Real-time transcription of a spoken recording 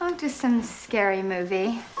to some scary movie.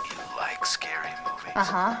 You like scary movies?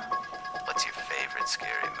 Uh-huh. What's your favorite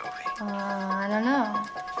scary movie? I don't know.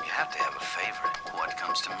 You have to have a favorite. What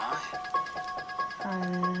comes to mind?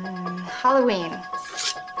 Halloween.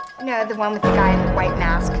 You know, the one with the guy in the white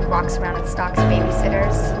mask who walks around and stalks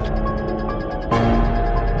babysitters.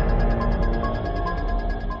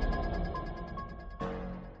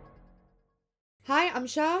 Hi, I'm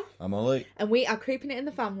Shah, I'm Ollie. and we are Creeping It in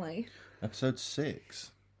the Family. Episode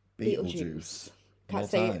 6. Beetlejuice. Beetlejuice. Can't Well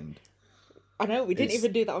say it. timed. I know, we didn't It's-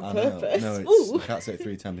 even do that on I know. purpose. No, Ooh. you can't say it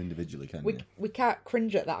 3 times individually, can you? We can't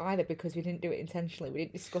cringe at that either because we didn't do it intentionally. We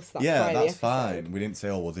didn't discuss that Yeah, prior to that's the episode. fine. We didn't say,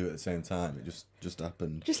 oh, we'll do it at the same time. It just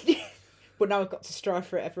happened. But now I've got to strive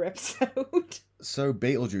for it every episode. So,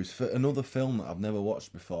 Beetlejuice, for another film that I've never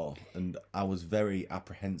watched before, and I was very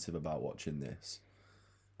apprehensive about watching this.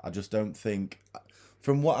 I just don't think...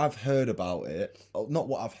 From what I've heard about it, not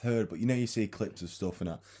what I've heard, but you see clips of stuff, and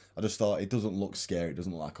I just thought it doesn't look scary, it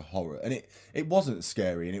doesn't look like a horror. And it wasn't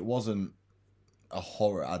scary, and it wasn't a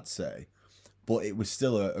horror, I'd say. But it was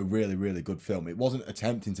still a really, really good film. It wasn't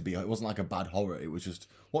attempting to be, it wasn't like a bad horror, it was just,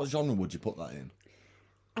 what genre would you put that in?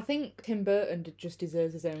 I think Tim Burton just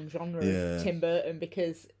deserves his own genre of Tim Burton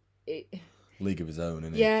because it... League of His Own,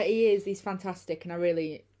 isn't it? Yeah, he is. He's fantastic, and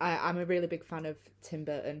I'm a really big fan of Tim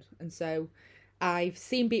Burton, and so... I've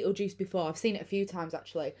seen Beetlejuice before. I've seen it a few times,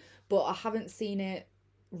 actually. But I haven't seen it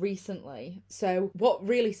recently. So what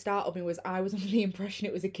really startled me was I was under the impression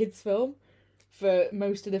it was a kid's film for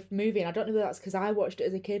most of the movie. And I don't know whether that's because I watched it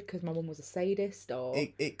as a kid because my mum was a sadist or...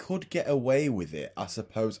 It could get away with it, I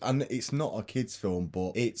suppose. And it's not a kid's film,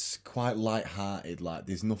 but it's quite light-hearted. Like,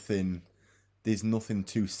 there's nothing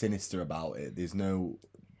too sinister about it. There's no...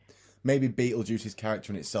 Maybe Beetlejuice's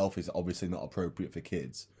character in itself is obviously not appropriate for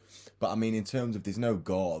kids. But I mean, in terms of there's no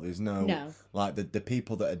gore, there's no. Like the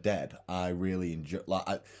people that are dead, I really enjoy. Like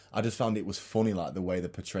I just found it was funny, like the way they're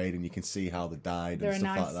portrayed, and you can see how they died. They're and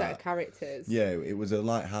stuff a nice like set that. of characters. Yeah, it was a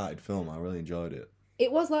light-hearted film. I really enjoyed it.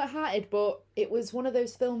 It was light-hearted, but it was one of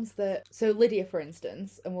those films that... So Lydia, for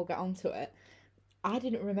instance, and we'll get onto it, I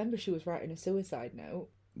didn't remember she was writing a suicide note.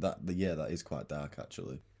 That is quite dark,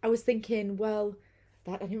 actually. I was thinking, well,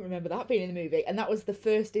 I didn't remember that being in the movie, and that was the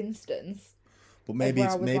first instance. But maybe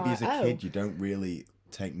as like, a kid, you don't really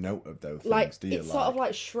take note of those things, like, do you? It's sort of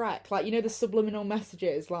like Shrek, like, the subliminal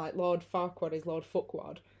messages, like Lord Farquaad is Lord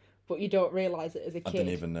Fuckwad, but you don't realise it as a kid. I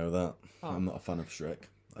didn't even know that. Oh. I'm not a fan of Shrek.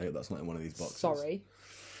 I hope that's not in one of these boxes. Sorry.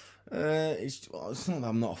 It's not that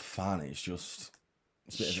I'm not a fan, it's just...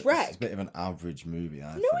 Shrek? It's a bit of an average movie,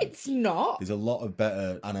 I think. It's not. There's a lot of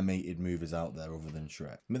better animated movies out there other than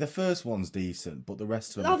Shrek. I mean, the first one's decent, but the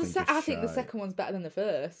rest of them I think the second one's better than the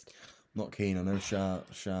first. Not keen. I know Shah.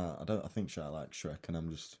 I think Shah likes Shrek, and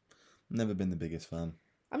I'm just never been the biggest fan.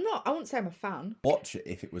 I wouldn't say I'm a fan. Watch it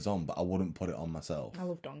if it was on, but I wouldn't put it on myself. I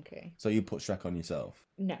love Donkey. So you put Shrek on yourself?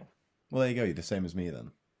 No. Well, there you go. You're the same as me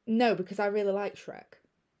then. No, because I really like Shrek.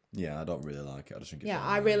 Yeah, I don't really like it. I just think it's... Yeah,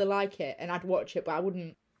 I really like it, and I'd watch it, but I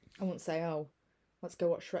wouldn't say, oh, let's go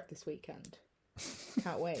watch Shrek this weekend.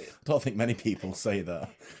 Can't wait. I don't think many people say that.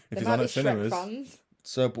 If There it's might on be at cinemas. Shrek fans.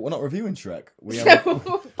 So, but we're not reviewing Shrek. Back on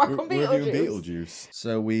We're reviewing Beetlejuice. Beetlejuice.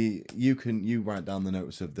 So you write down the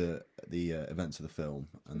notes of the events of the film,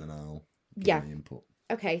 and then I'll give my input.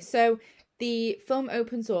 Okay, so the film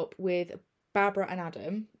opens up with Barbara and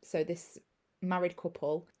Adam, so this married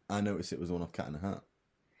couple. I noticed it was one off Cat in the Hat.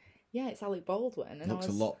 Yeah, it's Alec Baldwin. And Looks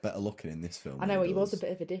a lot better looking in this film. I know, he was a bit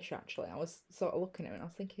of a dish, actually. I was sort of looking at him and I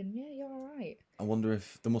was thinking, yeah, you're all right. I wonder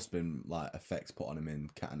if there must have been like effects put on him in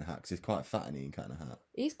Cat in the Hat, because he's quite fat in Cat in the Hat.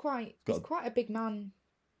 He's quite a big man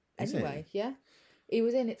anyway, yeah. He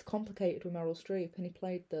was in It's Complicated with Meryl Streep and he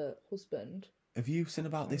played the husband. Have you seen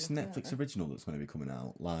about this Netflix original that's going to be coming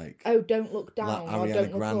out? Like, oh, Don't Look Down. Like or Ariana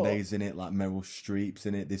Don't Look Grande's in it, like Meryl Streep's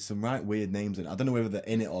in it. There's some right weird names in it. I don't know whether they're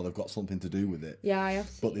in it or they've got something to do with it. Yeah, I have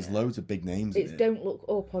seen But there's loads of big names in it. It's Don't Look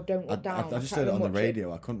Up or Don't Look Down. I just heard it on the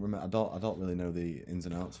radio. I couldn't remember. I don't really know the ins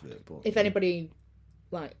and outs of it. But if anybody,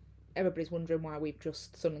 like, everybody's wondering why we've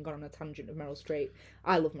just suddenly gone on a tangent of Meryl Streep,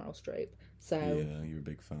 I love Meryl Streep. So yeah, you're a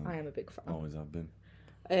big fan. I am a big fan. Always have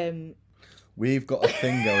been. We've got a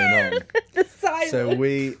thing going on. The silence. So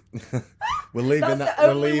we're leaving That's that. the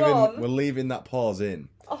only one. We're leaving that pause in.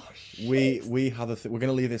 Oh shit. We have a. We're going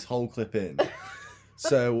to leave this whole clip in.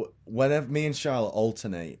 So whenever me and Charlotte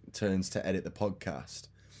alternate turns to edit the podcast,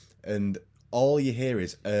 and all you hear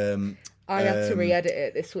is I had to re-edit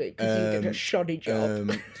it this week because you did a shoddy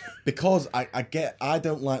job. Because I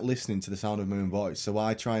don't like listening to the sound of my own voice, so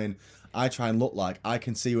I try and look like I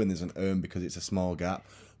can see when there's an because it's a small gap.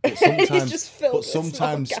 But sometimes, just filled with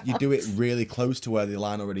sometimes small you do it really close to where the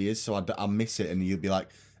line already is, so I miss it, and you'll be like,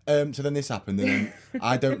 So then this happened, and then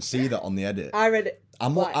I don't see that on the edit. I read it.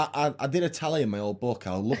 I did a tally in my old book.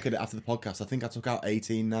 I'll look at it after the podcast. I think I took out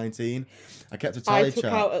 18, 19. I kept a I tally took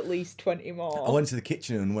chart. out at least 20 more. I went to the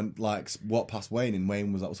kitchen and went walked past Wayne, and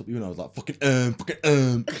Wayne was like, "What's up with you?" And I was like, "Fucking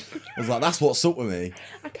I was like, "That's what's up with me."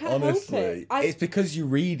 I can't Honestly, help it. it's because you're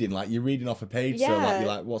reading off a page. So Yeah. you're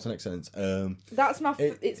like, "What's the next sentence?" That's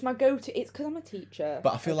it's my go-to. It's because I'm a teacher.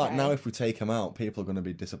 But I feel like okay? now if we take them out, people are going to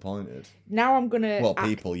be disappointed. Now I'm gonna.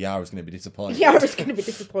 Well, Yara's going to be disappointed. Yara's gonna be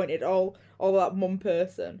disappointed. All that one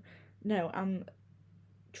person. No, I'm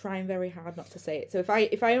trying very hard not to say it. So if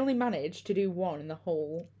I only manage to do one in the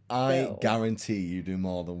whole I film. guarantee you do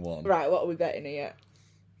more than one. Right, what are we betting here?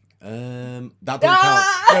 That doesn't count.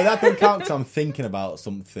 No, that doesn't count because I'm thinking about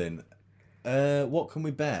something. What can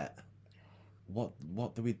we bet?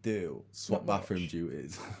 What do we do? Swap Not bathroom much.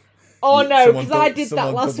 duties. Oh no, Someone because I dou- did that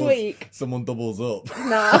someone last doubles- week. Someone doubles up.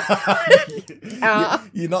 Nah.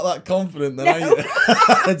 You're not that confident then, No. are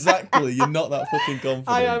you? Exactly, you're not that fucking confident.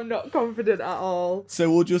 I am not confident at all.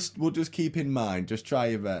 So we'll just keep in mind. Just try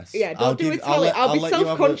your best. Yeah, don't do a tally. I'll be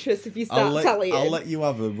self-conscious if you start tallying. I'll let you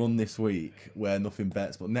have a run this week where nothing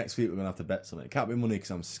bets, but next week we're gonna have to bet something. It can't be money because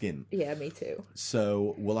I'm skint. Yeah, me too.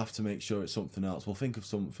 So we'll have to make sure it's something else. We'll think of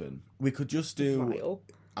something. We could just do Vile.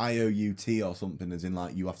 IOUT or something, as in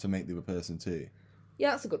like you have to make the other person too.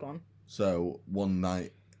 Yeah, that's a good one. So one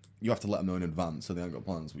night you have to let them know in advance so they haven't got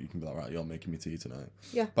plans, but you can be like, right, you're making me tea tonight.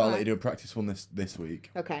 Yeah. But I'll let alright. you do a practice one this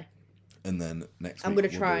week, Okay. and then next I'm week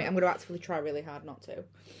gonna we'll try. do it. I'm gonna actively try really hard not to.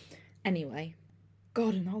 Anyway,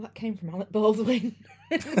 God, and all that came from Alec Baldwin.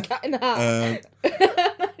 Cat in the Hat.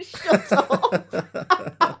 Shut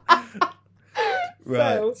up.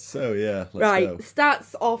 Right. So yeah. Let's Right. go.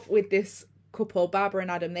 Starts off with this couple, Barbara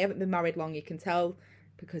and Adam. They haven't been married long. You can tell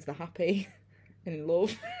because they're happy and in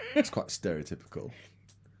love. It's quite stereotypical.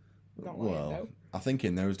 Not lying, Well, though. I think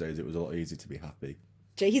in those days it was a lot easier to be happy.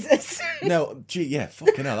 Jesus. No, gee, yeah,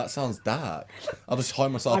 fucking hell, that sounds dark. I'll just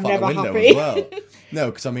hide myself I'm out the never window happy. as well.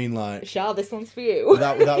 No, because I mean, like, Shah, this one's for you.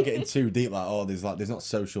 without getting too deep, there's not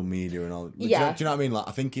social media and all. Do Yeah. you know what I mean? Like,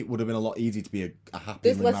 I think it would have been a lot easier to be a happily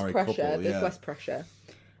There's less married pressure. couple. There's Yeah. less pressure.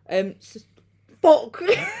 Fuck.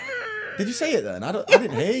 Did you say it then? I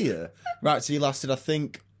didn't hear you. Right, so you lasted, I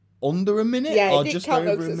think, under a minute, Yeah, or it did just count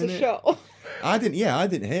though over 'cause a it's a minute. shot. I didn't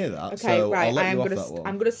hear that. Okay, so right. I'll let I'm you gonna off that one.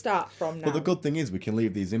 I'm gonna start from now. But the good thing is we can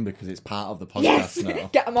leave these in because it's part of the podcast yes, now.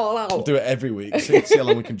 get them all out. We'll do it every week. See how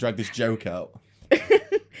long we can drag this joke out.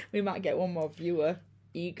 We might get one more viewer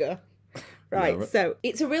eager. Right, right. so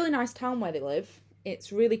it's a really nice town where they live.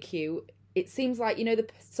 It's really cute. It seems like, you know, the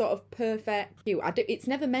sort of perfect cute. It's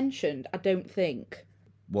never mentioned, I don't think.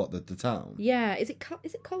 What, the town? Yeah, is it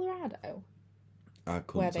Colorado? I Where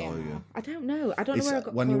couldn't they tell are? you. I don't know. I don't know where I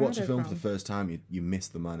got When you watch a Colorado film from. for the first time, you miss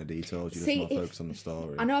the minor details. You See, just want to if- focus on the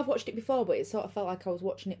story. I know I've watched it before, but it sort of felt like I was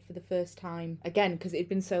watching it for the first time again because it had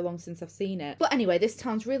been so long since I've seen it. But anyway, this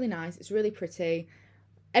town's really nice. It's really pretty.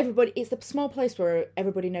 It's a small place where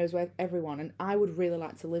everybody knows everyone, and I would really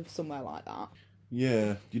like to live somewhere like that.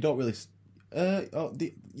 Yeah, you don't really.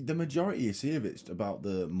 The majority you see of it's about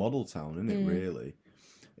the model town, isn't it? Really,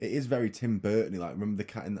 it is very Tim Burton-y. Like, remember the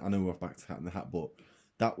Cat in? I know we're back to Cat in the Hat, but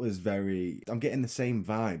that was very. I'm getting the same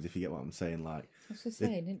vibes. If you get what I'm saying, like, I was going to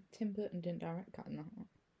say, Tim Burton didn't direct Cat in the Hat.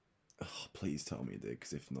 oh, please tell me you did,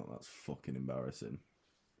 because if not, that's fucking embarrassing.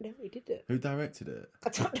 No, he did it. Who directed it? I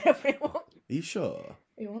don't know if he wants. Are you sure?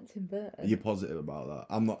 He wants Tim Burton. Are you positive about that?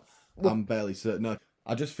 I'm not. I'm barely certain. No,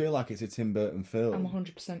 I just feel like it's a Tim Burton film. I'm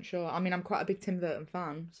 100% sure. I mean, I'm quite a big Tim Burton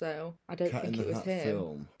fan, so I don't Cat think in it the was Hat him.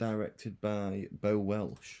 film, directed by Bo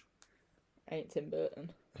Welsh. Ain't Tim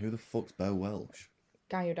Burton. Who the fuck's Bo Welsh?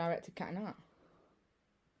 Guy who directed Cat in the Hat.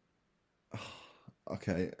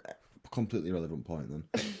 Okay, completely irrelevant point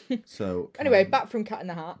then. So Anyway, back from Cat in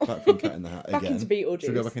the Hat. back from Cat in the Hat Back again. into Beetlejuice. Should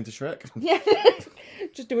we go back into Shrek? Yeah,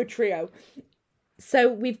 just do a trio.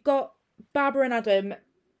 So we've got Barbara and Adam.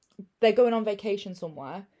 They're going on vacation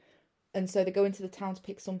somewhere, and so they go into the town to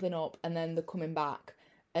pick something up, and then they're coming back,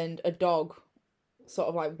 and a dog sort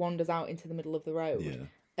of like wanders out into the middle of the road, Yeah,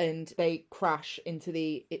 and they crash into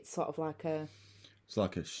the. It's sort of like a. it's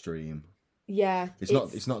like a stream. Yeah, It's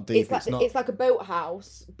not deep. It's like a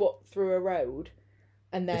boathouse, but through a road,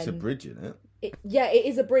 and then It's a bridge, isn't it? it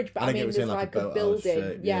is a bridge, but I I think it mean, was there's in like a like a boathouse building,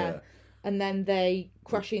 shape, yeah. yeah. And then they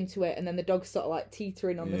crash into it, and then the dog's sort of like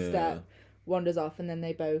teetering on the Yeah. step, wanders off, and then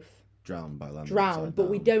they both Drowned by land. drown. upside But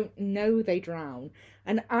we down. don't know they drown.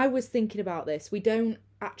 And I was thinking about this. We don't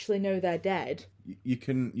actually know they're dead. You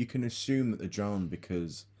can assume that they're drowned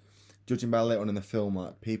because, judging by later on in the film,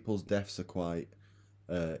 like people's deaths are quite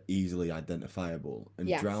easily identifiable, and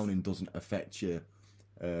Yes. drowning doesn't affect you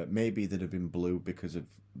Maybe they'd have been blue because of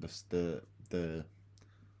the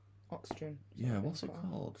Oxygen. yeah, what's it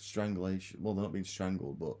called? Strangulation. Well, they're not being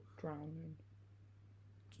strangled, but Drowning.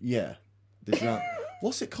 yeah, the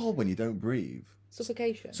what's it called when you don't breathe?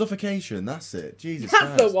 Suffocation. Suffocation. That's it. Jesus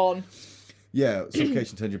That's Christ. the one. Yeah,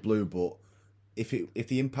 suffocation turned you blue, but if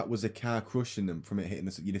the impact was a car crushing them from it hitting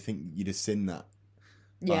the, you'd think you'd have seen that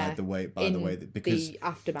by the way that, because the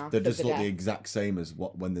aftermath they of just the look death. the exact same as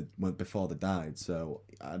what when before they died. So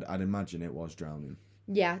I'd imagine it was drowning.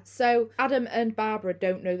 Yeah, so Adam and Barbara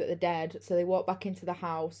don't know that they're dead, so they walk back into the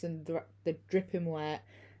house and they're dripping wet,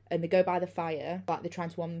 and they go by the fire, like they're trying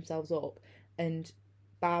to warm themselves up, and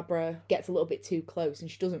Barbara gets a little bit too close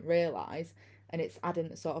and she doesn't realise, and it's Adam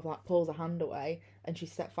that sort of like pulls her hand away and she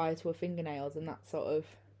set fire to her fingernails, and that sort of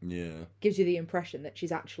gives you the impression that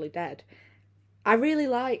she's actually dead. I really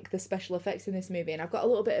like the special effects in this movie, and I've got a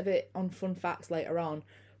little bit of it on fun facts later on,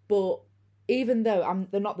 but even though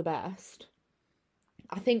they're not the best,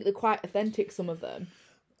 I think they're quite authentic, some of them.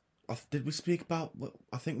 Did we speak about...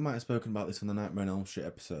 I think we might have spoken about this on the Nightmare on Elm Street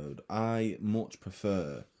episode. I much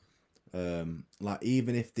prefer... like,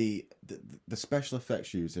 even if the special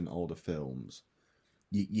effects used in older films,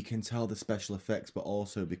 you can tell the special effects, but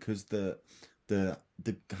also because the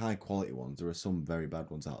high quality ones, there are some very bad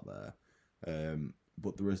ones out there.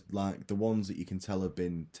 But there is, like, the ones that you can tell have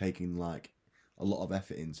been taking, like, a lot of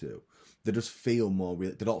effort into, they just feel more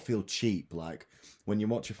real. They don't feel cheap. Like when you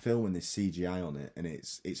watch a film and there's CGI on it, and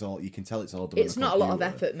it's all, you can tell it's all done. It's not a lot of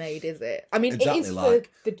effort made, is it? I mean, exactly, it is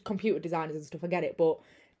like, for the computer designers and stuff. I get it, but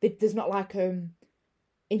there's not like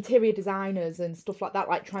interior designers and stuff like that,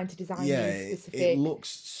 like trying to design these specific. It looks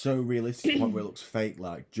so realistic to the point where it looks fake.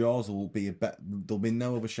 Like Jaws will be there'll be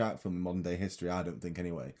no other shark film in modern day history, I don't think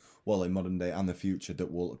anyway. Well, in modern day and the future,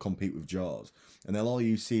 that will compete with Jaws, and they'll all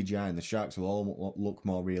use CGI, and the sharks will all look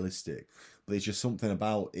more realistic. But there's just something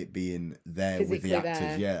about it being there Physically with the actors,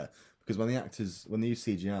 there. yeah. Because when they use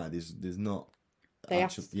CGI, there's not.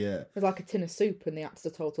 There's like a tin of soup, and the actors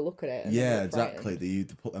are told to look at it. And yeah, exactly. They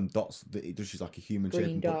put them dots. It does just like a human shape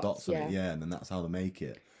Green and put dots on dots, it. Yeah, and then that's how they make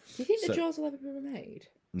it. Do you think the Jaws will ever be remade?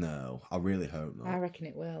 No, I really hope not. I reckon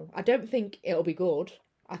it will. I don't think it'll be good.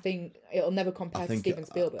 I think it'll never compare to Steven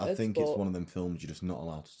Spielberg. I think it's one of them films you're just not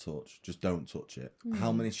allowed to touch. Just don't touch it.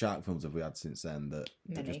 How many shark films have we had since then that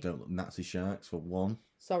they just don't? Nazi Sharks for one.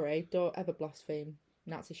 Sorry, don't ever blaspheme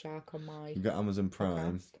Nazi Shark on my. You got Amazon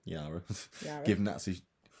Prime. podcast. Yara. Yara. Give Nazi.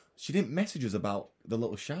 She didn't message us about the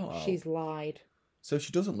little shout out. She's lied. So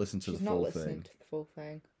she doesn't listen to She's the not full listening thing. to the full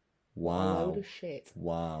thing. A Wow. load of shit.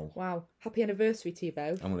 Wow. Wow. Happy anniversary to you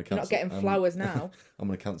both. I'm gonna You're cancel. not getting flowers now. I'm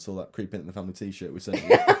gonna cancel that Creeping in the Family T-shirt we sent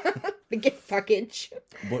you. The gift package.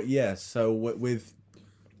 But yeah, so with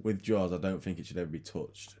Jaws, I don't think it should ever be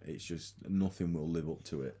touched. It's just nothing will live up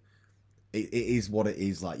to it. It is what it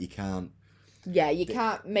is. Like you can't. Yeah, you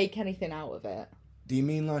can't make anything out of it. Do you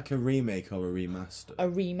mean like a remake or a remaster? A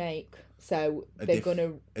remake. So they're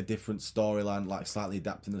gonna a different storyline, like slightly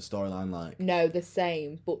adapting the storyline, like no, the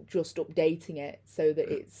same, but just updating it so that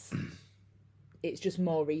it's just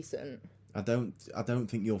more recent. I don't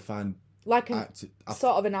think you'll find Like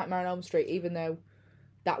sort of a Nightmare on Elm Street, even though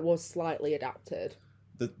that was slightly adapted.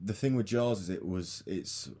 The thing with Jaws is it was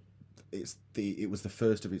the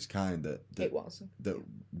first of its kind that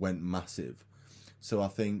went massive. So I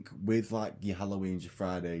think with like your Halloweens, your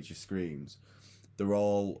Fridays, your Screams, they're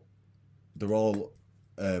all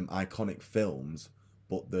iconic films,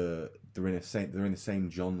 but they're in the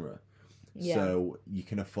same genre. Yeah. So you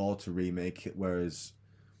can afford to remake it. Whereas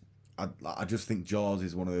I just think Jaws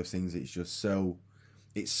is one of those things. It's just so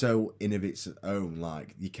in of its own.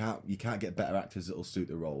 Like you can't get better actors that'll suit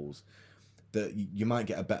the roles. That you might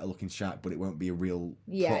get a better looking shark, but it won't be a real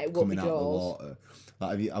prop coming out of the water.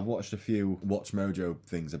 Like I've watched a few Watch Mojo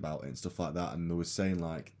things about it and stuff like that, and they was saying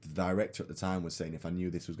like the director at the time was saying if I knew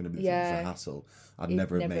this was going to be such a hassle, I'd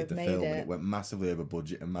never have made the film. And it went massively over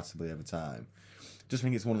budget and massively over time. Just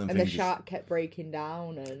think it's one of them and things. And the shark kept breaking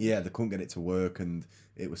down, and yeah, they couldn't get it to work, and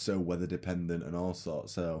it was so weather dependent and all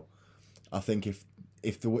sorts. So I think if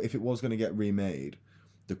it was going to get remade,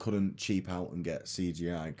 they couldn't cheap out and get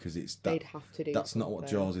CGI because they'd have to do. That's not what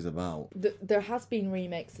Jaws is about. There has been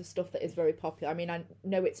remakes of stuff that is very popular. I mean, I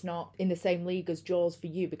know it's not in the same league as Jaws for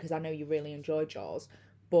you because I know you really enjoy Jaws,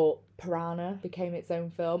 but Piranha became its own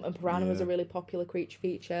film, and Piranha was a really popular creature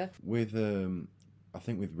feature. With I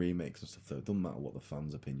think with remakes and stuff, though, it doesn't matter what the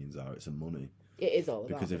fans' opinions are. It's a money. It is all about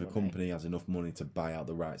because if a money. company has enough money to buy out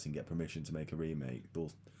the rights and get permission to make a remake,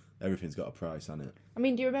 everything's got a price on it. I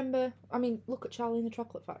mean, do you remember? I mean, look at Charlie and the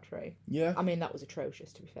Chocolate Factory. Yeah. I mean, that was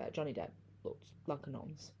atrocious. To be fair, Johnny Depp looked like a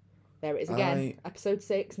nonce. There it is again. I- Episode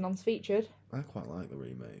 6, Non's featured. I quite like the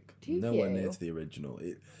remake. Do Nowhere you? near to the original.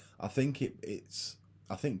 I think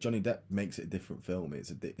I think Johnny Depp makes it a different film. It's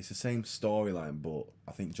the same storyline, but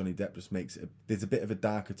I think Johnny Depp just makes it. There's a bit of a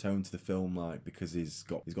darker tone to the film, like because he's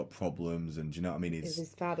got problems, and do you know what I mean?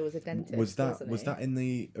 His father was a dentist. Was wasn't he? that in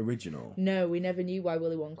the original? No, we never knew why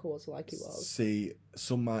Willy Wonka was like he was. See,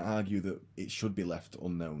 some might argue that it should be left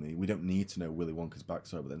unknown. We don't need to know Willy Wonka's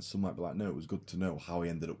backstory, but then some might be like, no, it was good to know how he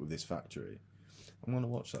ended up with this factory. I'm gonna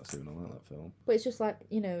watch that soon. I like that film. But it's just like,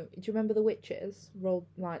 do you remember The Witches? The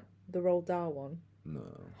Roald Dahl one? No,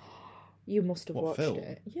 You must have What watched film?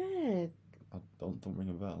 it. Yeah. I don't ring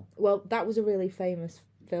a bell. Well, that was a really famous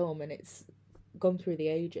film and it's gone through the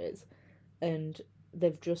ages and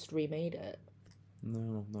they've just remade it.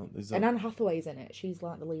 No, is that? And Anne Hathaway's in it. She's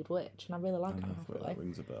like the lead witch and I really like Anne Anne Hathaway, Hathaway. that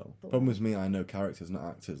rings a bell. But- Problem with me, I know characters, not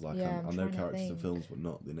actors. Like Yeah, I I'm know trying to characters in think. films, but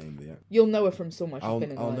not the name of the actor. You'll know her from somewhere. She's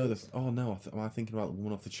been in I'll know loads. this. Oh no, am I thinking about the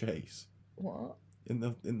woman off the Chase? What? In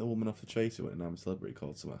the woman off the Chase who went and I'm a Celebrity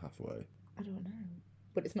called Summer Hathaway. I don't know.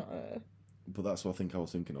 But it's not her. But that's what I think I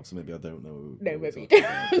was thinking of. So maybe I don't know. No, who it was maybe you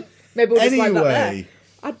after. don't. Maybe we'll just like that there. Anyway,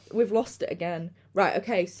 We've lost it again. Right,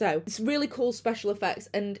 okay, so it's really cool special effects,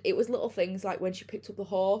 and it was little things like when she picked up the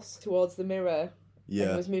horse towards the mirror yeah,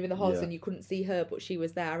 and was moving the horse yeah. and you couldn't see her, but she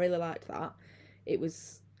was there. I really liked that. It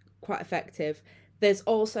was quite effective. There's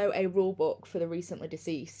also a rule book for the recently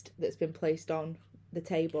deceased that's been placed on the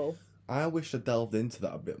table. I wish I delved into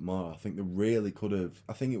that a bit more. I think they really could have.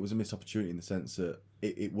 I think it was a missed opportunity in the sense that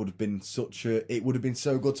it would have been it would have been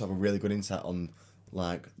so good to have a really good insight on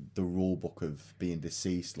like the rule book of being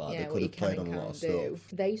deceased. Like they what could you have played can on and a lot of can't do.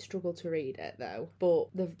 stuff. They struggle to read it though, but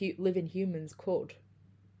the living humans could.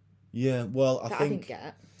 Yeah, well, I That I think didn't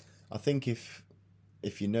get. I think if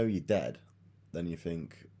you know you're dead, then you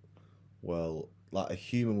think, well, like a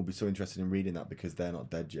human will be so interested in reading that because they're not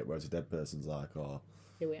dead yet, whereas a dead person's like, oh,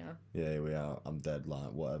 Here we are. yeah, here we are, I'm dead,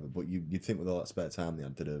 like whatever. But you'd think with all that spare time they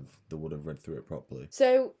had, they would have read through it properly.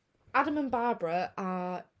 So Adam and Barbara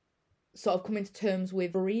are sort of coming to terms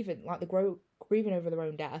with grieving, like grieving over their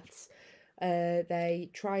own deaths. They're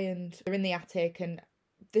in the attic and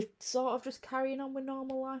they're sort of just carrying on with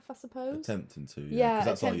normal life, I suppose. Attempting to, Yeah, because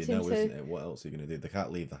that's all you know, attempting to- isn't it? What else are you going to do? They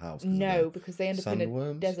can't leave the house. 'cause of No, the because they end up in a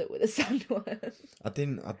sandworms? desert with a sandworm. I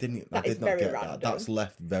did That is not very get random. that. That's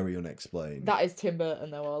left very unexplained. That is Tim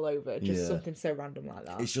Burton though, all over. Just Yeah. something so random like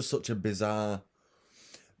that. It's just such a bizarre.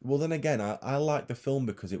 Well, then again, I like the film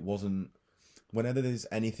because it wasn't. Whenever there's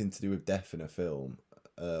anything to do with death in a film,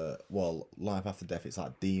 life after death, it's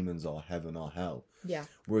like demons or heaven or hell. Yeah.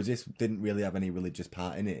 Whereas this didn't really have any religious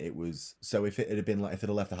part in it. It was so if it had been like if they'd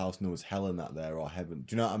have left the house and there was hell in that there or heaven.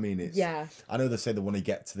 Do you know what I mean? It's Yeah. I know they say they want to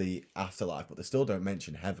get to the afterlife, but they still don't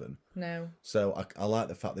mention heaven. No. So I like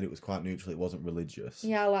the fact that it was quite neutral. It wasn't religious.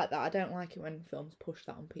 Yeah, I like that. I don't like it when films push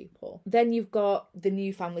that on people. Then you've got the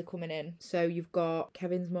new family coming in. So you've got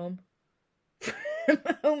Kevin's mum from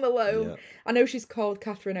Home Alone. Yeah. I know she's called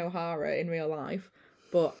Catherine O'Hara in real life,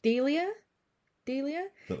 but Delia? Is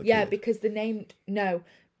that the Yeah, kid? because they're named... No,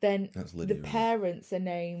 then That's Lydia, the isn't it? parents are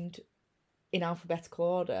named in alphabetical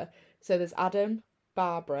order. So there's Adam,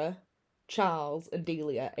 Barbara, Charles, and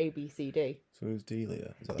Delia, A, B, C, D. So who's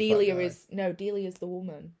Delia? Is that the fat Delia guy? is... No, Delia's the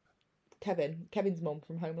woman. Kevin's mum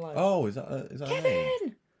from Home Alone. Oh, is that her name?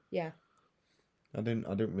 Kevin! Yeah. I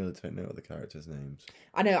didn't really take note of the characters' names.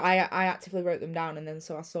 I know, I actively wrote them down and then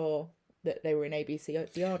so I saw that they were in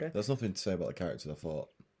ABC the order. There's nothing to say about the characters. I thought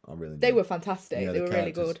I really. They enjoyed- were fantastic. Yeah, They the were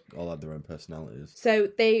really characters good. All had their own personalities. So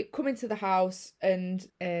they come into the house and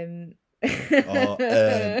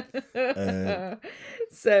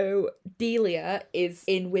so Delia is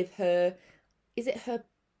in with her. Is it her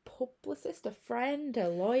publicist, a friend, a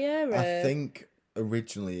lawyer? I think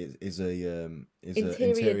originally is a Interior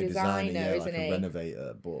interior designer, designer, yeah, isn't like a he?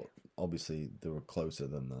 renovator, but obviously they were closer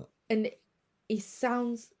than that. And he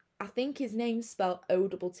sounds. I think his name's spelled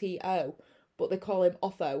O-T-T-O, but they call him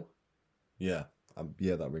Otho. Yeah,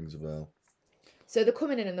 yeah, that rings a bell. So they're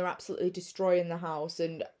coming in and they're absolutely destroying the house,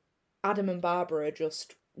 and Adam and Barbara are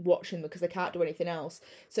just watching them because they can't do anything else.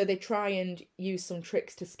 So they try and use some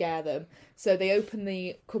tricks to scare them. So they open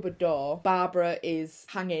the cupboard door. Barbara is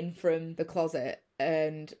hanging from the closet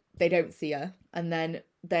and they don't see her. And then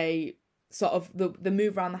they sort of they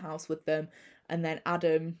move around the house with them, and then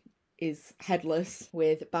Adam is headless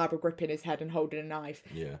with Barbara gripping his head and holding a knife,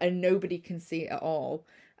 Yeah, and nobody can see it at all.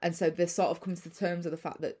 And so this sort of comes to terms with the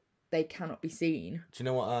fact that they cannot be seen. do you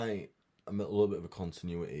know what I'm a little bit of a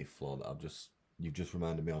continuity flaw that you've just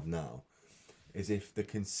reminded me of now, is if they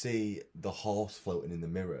can see the horse floating in the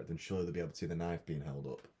mirror, then surely they'll be able to see the knife being held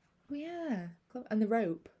up. Oh yeah, and the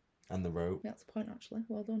rope. And the rope. Yeah, that's the point, actually.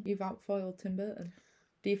 Well done. You've outfoiled Tim Burton.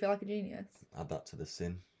 Do you feel like a genius? Add that to the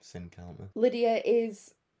sin counter. Lydia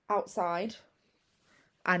is outside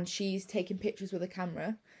and she's taking pictures with a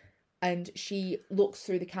camera, and she looks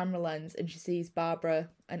through the camera lens and she sees Barbara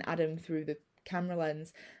and Adam through the camera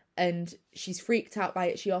lens, and she's freaked out by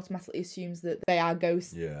it. She automatically assumes that they are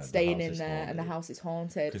ghosts staying in there and the house is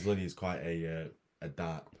haunted. Because Lydia's quite a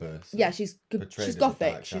dark person. Yeah, she's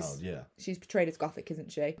gothic. She's portrayed as gothic,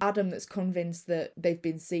 isn't she? Adam that's convinced that they've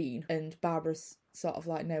been seen, and Barbara's sort of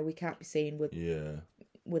like, no, we can't be seen with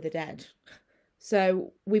the dead.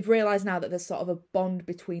 So we've realised now that there's sort of a bond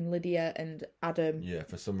between Lydia and Adam. Yeah,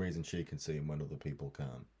 for some reason she can see him when other people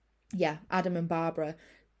can't. Yeah, Adam and Barbara.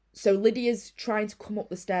 So Lydia's trying to come up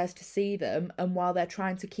the stairs to see them, and while they're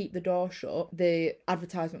trying to keep the door shut, the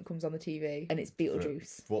advertisement comes on the TV, and it's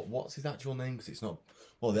Beetlejuice. What's his actual name? Because it's not...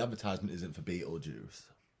 Well, the advertisement isn't for Beetlejuice.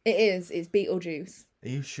 It is. It's Beetlejuice. Are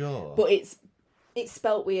you sure? But it's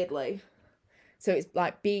spelt weirdly. So it's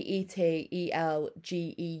like Betelgeuse or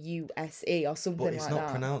something like that. But it's not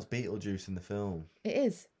pronounced Beetlejuice in the film. It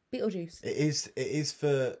is. Beetlejuice. It is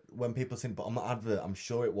for when people think, but on the advert, I'm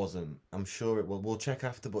sure it wasn't. I'm sure it will. We'll check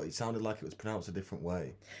after, but it sounded like it was pronounced a different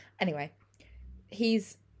way. Anyway,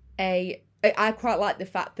 I quite like the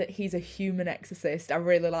fact that he's a human exorcist. I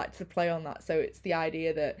really liked the play on that. So it's the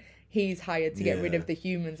idea that he's hired to get rid of the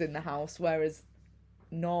humans in the house, whereas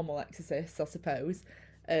normal exorcists, I suppose,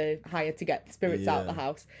 hired to get the spirits out of the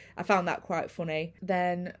house. I found that quite funny.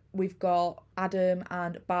 Then we've got Adam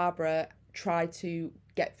and Barbara try to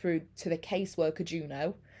get through to the caseworker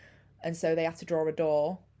Juno, and so they have to draw a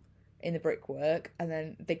door in the brickwork, and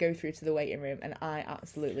then they go through to the waiting room, and I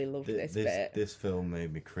absolutely loved this bit. This film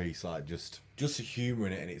made me crease, like just the humour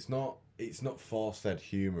in it, and it's not force-fed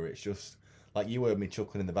humour, it's just like you heard me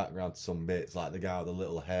chuckling in the background to some bits, like the guy with the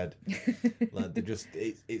little head. Like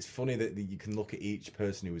it's funny that you can look at each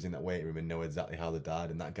person who was in that waiting room and know exactly how they died,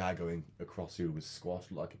 and that guy going across who was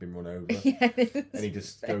squashed like he'd been run over, and he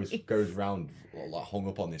just goes round like hung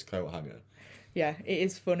up on this coat hanger. Yeah, it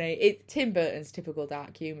is funny. It's Tim Burton's typical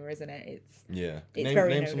dark humour, isn't it?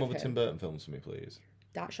 Name some other Tim Burton films for me, please.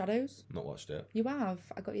 Dark Shadows. Not watched it. You have.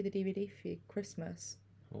 I got you the DVD for your Christmas.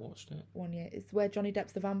 I watched it. 1 year. It's where Johnny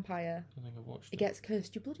Depp's the vampire. I think I've watched it. He gets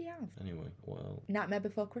cursed. You bloody have. Anyway, well. Nightmare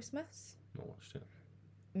Before Christmas. Not watched it.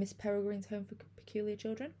 Miss Peregrine's Home for Peculiar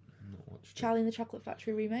Children. Not watched it. Charlie and the Chocolate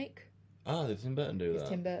Factory remake. Ah, did Tim Burton do that? It's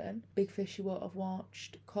Tim Burton. Big Fish you won't have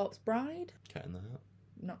watched. Corpse Bride. Cat in the Hat.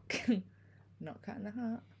 Not Cat in the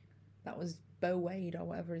Hat. That was Bo Wade or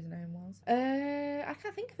whatever his name was. I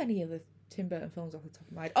can't think of any other Tim Burton films off the top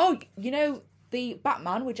of my head. Oh, you know the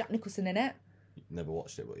Batman with Jack Nicholson in it? Never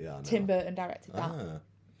watched it, but yeah, I know. Tim Burton directed that.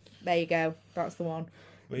 There you go. That's the one.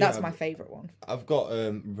 Well, that's my favourite one. I've got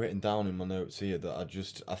written down in my notes here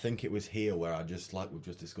that I think it was here where I just, like we've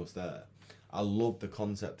just discussed there, I love the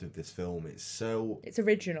concept of this film. It's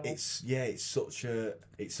original. It's such a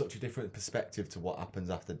different perspective to what happens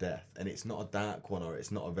after death, and it's not a dark one or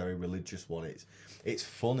it's not a very religious one. It's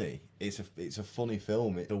funny. It's a funny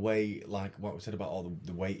film. The way, like what we said about all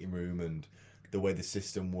the waiting room and the way the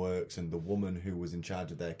system works, and the woman who was in charge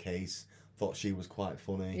of their case thought she was quite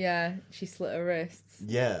funny. Yeah, she slit her wrists.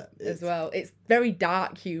 Yeah, as well. It's very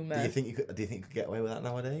dark humour. Do you think you could get away with that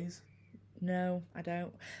nowadays? No, I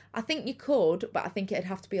don't. I think you could, but I think it'd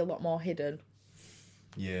have to be a lot more hidden.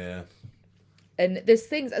 Yeah. And there's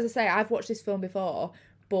things, as I say, I've watched this film before,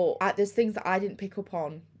 but there's things that I didn't pick up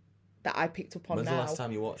on that I picked up on When's now. the last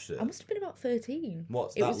time you watched it? I must have been about 13.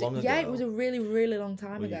 What's that long ago? Yeah, it was a really, really long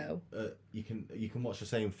time ago. You can watch the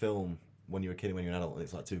same film when you're a kid and when you're an adult, and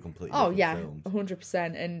it's like two completely different films.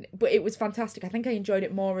 100%. But it was fantastic. I think I enjoyed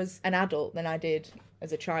it more as an adult than I did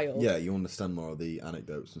as a child. Yeah, you understand more of the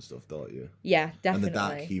anecdotes and stuff, don't you? Yeah, definitely. And the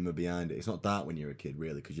dark humour behind it. It's not dark when you're a kid,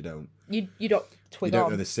 really, because you don't... You don't twig You don't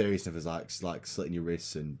on. know the seriousness of like slitting your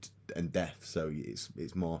wrists and death, so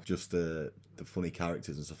it's more just the funny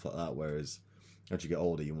characters and stuff like that, whereas as you get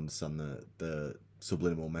older, you understand the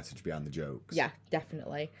subliminal message behind the jokes. Yeah,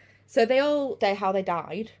 definitely. So how they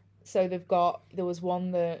died. So there was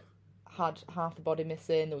one that had half the body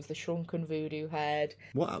missing. There was the shrunken voodoo head.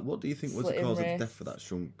 What do you think was the cause of death for that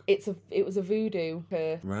shrunk? It was a voodoo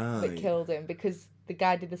that Right. killed him, because the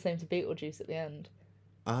guy did the same to Beetlejuice at the end.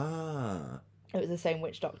 Ah. It was the same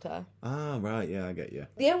witch doctor. Ah, right. Yeah, I get you.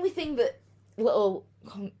 The only thing that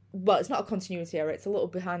it's not a continuity error. It's a little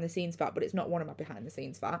behind the scenes fact, but it's not one of my behind the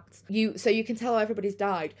scenes facts. So you can tell how everybody's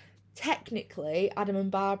died. Technically, Adam and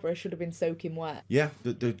Barbara should have been soaking wet. Yeah,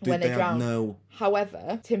 when they have drowned. no...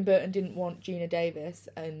 However, Tim Burton didn't want Gina Davis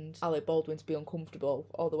and Alec Baldwin to be uncomfortable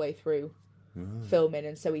all the way through filming,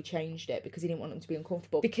 and so he changed it because he didn't want them to be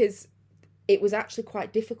uncomfortable. Because it was actually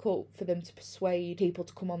quite difficult for them to persuade people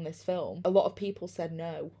to come on this film. A lot of people said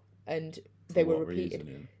no, and they were repeated.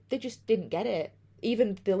 Reasoning? They just didn't get it.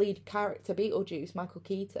 Even the lead character, Beetlejuice, Michael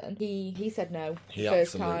Keaton, he said no. He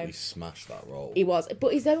first absolutely time. smashed that role. He was,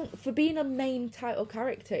 but for being a main title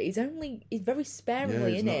character, he's very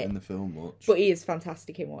sparingly he's in not it. in the film much. But he is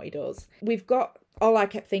fantastic in what he does. We've got, all I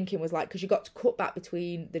kept thinking was like, because you got to cut back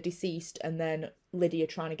between the deceased and then Lydia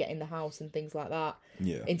trying to get in the house and things like that.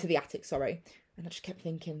 Yeah. Into the attic, sorry. And I just kept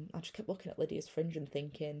looking at Lydia's fringe and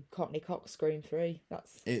thinking, Courtney Cox, Scream 3.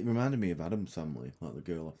 It reminded me of Addams Family, like the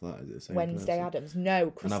girl off that. Is it the same Wednesday person? Addams. No,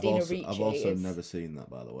 And Christina Ricci. I've also is... never seen that,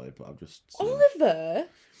 by the way, but I've just seen... Oliver?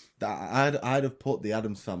 I'd have put the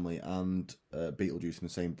Addams Family and Beetlejuice in the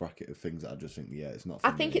same bracket of things that I just think, yeah, it's not for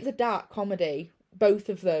I think me. it's a dark comedy. Both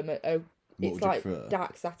of them are What it's would you like prefer?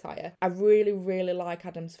 dark satire. I really, really like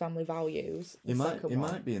Addams Family Values. It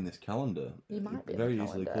might be in this calendar. It might be in very the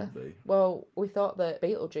easily calendar. could be. Well, we thought that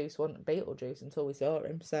Beetlejuice wasn't Beetlejuice until we saw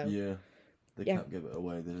him, so Yeah, they Yeah. can't give it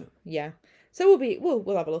away, did it? yeah. So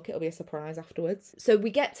we'll have a look. It'll be a surprise afterwards. So we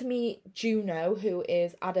get to meet Juno, who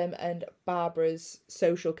is Adam and Barbara's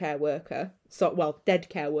social care worker. Dead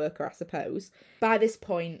care worker, I suppose. By this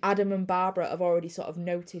point, Adam and Barbara have already sort of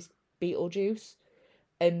noticed Beetlejuice.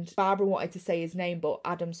 And Barbara wanted to say his name, but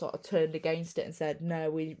Adam sort of turned against it and said,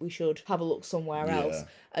 no, we should have a look somewhere else.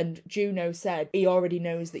 And Juno said, he already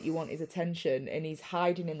knows that you want his attention and he's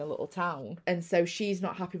hiding in the little town. And so she's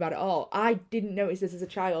not happy about it at all. I didn't notice this as a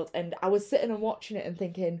child, and I was sitting and watching it and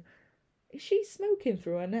thinking, is she smoking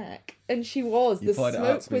through her neck? And she was. The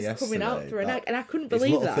smoke was coming out through her neck, and I couldn't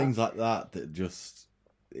believe it's that. things like that just...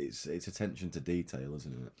 It's attention to detail,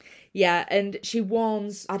 isn't it? Yeah, and she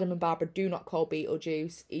warns Adam and Barbara, do not call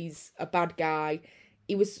Beetlejuice. He's a bad guy.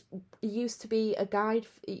 He used to be a guide.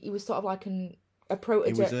 He was sort of like a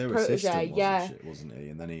protege. He was her assistant, yeah, wasn't he?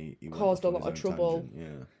 And then he caused a went off lot on of his own trouble. tangent,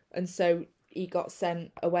 yeah. And so he got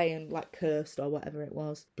sent away and like cursed or whatever it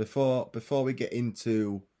was. Before we get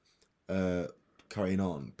into carrying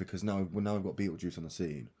on, because now we've got Beetlejuice on the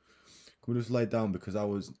scene. Can we just lay down, because I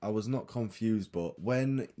was not confused, but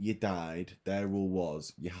when you died, their rule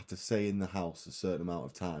was you have to stay in the house a certain amount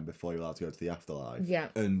of time before you're allowed to go to the afterlife. Yeah.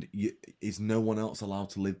 And is no one else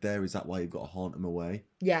allowed to live there? Is that why you've got to haunt them away?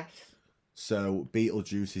 Yes. So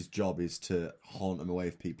Beetlejuice's job is to haunt them away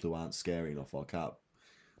with people who aren't scary enough or can't.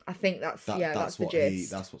 I think that's the what gist.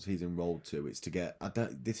 that's what he's enrolled to. It's to get.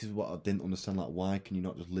 This is what I didn't understand. Like, why can you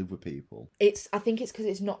not just live with people? I think it's because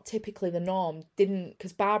it's not typically the norm.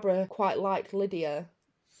 Because Barbara quite liked Lydia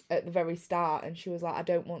at the very start, and she was like, I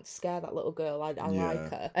don't want to scare that little girl. I like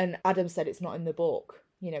her. And Adam said it's not in the book.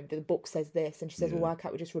 You know, the book says this, and she says, well, why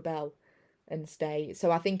can't we just rebel and stay?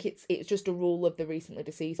 So I think it's just a rule of the recently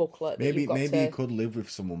deceased booklet. Maybe you could live with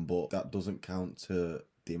someone, but that doesn't count to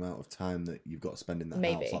the amount of time that you've got to spend in the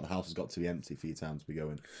house. Like, the house has got to be empty for your time to be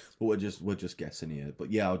going. But we're just guessing here.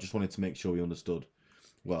 But yeah, I just wanted to make sure we understood.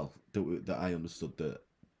 Well, that I understood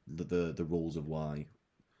the rules of why,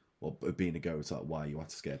 or being a ghost, like why you have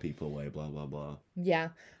to scare people away. Blah blah blah. Yeah.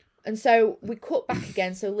 And so we cut back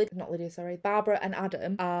again. So Barbara and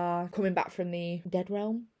Adam are coming back from the dead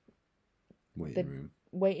realm. Waiting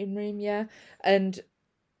room, yeah. And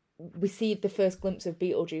we see the first glimpse of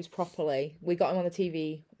Beetlejuice properly. We got him on the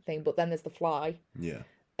TV thing, but then there's the fly. Yeah.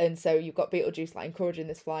 And so you've got Beetlejuice like encouraging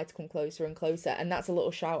this fly to come closer and closer. And that's a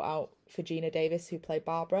little shout out for Gina Davis, who played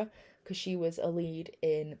Barbara, because she was a lead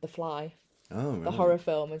in The Fly. Oh, really? The horror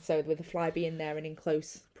film. And so with the fly being there and in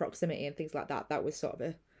close proximity and things like that, that was sort of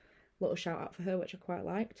a little shout out for her, which I quite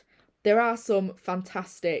liked. There are some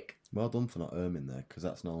fantastic... Well done for not erming there, because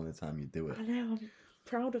that's normally the time you do it. I know, I'm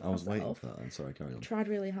proud of myself. I was waiting for that then. Sorry, carry on. Tried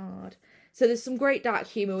really hard. So there's some great dark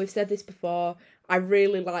humour. We've said this before. I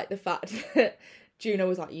really like the fact that Juno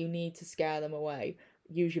was like, you need to scare them away.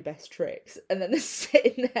 Use your best tricks. And then they're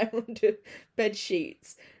sitting there under bed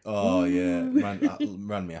sheets. Oh, yeah.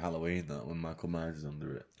 Ran me a Halloween, that, when Michael Myers is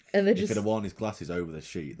under it. And they're If just... he'd have worn his glasses over the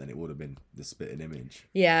sheet, then it would have been the spitting image.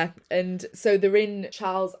 Yeah. And so they're in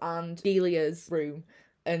Charles and Delia's room.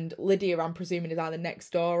 And Lydia, I'm presuming, is either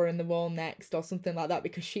next door or in the wall next or something like that,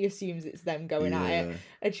 because she assumes it's them going at it.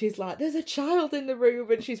 And she's like, there's a child in the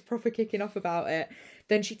room, and she's proper kicking off about it.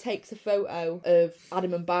 Then she takes a photo of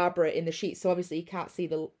Adam and Barbara in the sheets, so obviously you can't see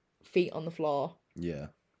the feet on the floor. Yeah.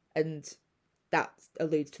 And that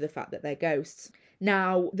alludes to the fact that they're ghosts.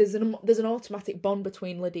 Now, there's an automatic bond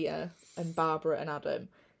between Lydia and Barbara and Adam.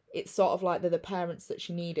 It's sort of like they're the parents that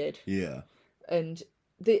she needed. Yeah. And...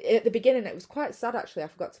 at the beginning, it was quite sad, actually. I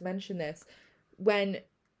forgot to mention this. When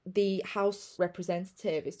the house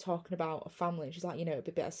representative is talking about a family, and she's like, it'd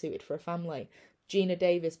be better suited for a family. Gina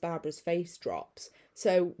Davis, Barbara's face drops.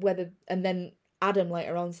 So and then Adam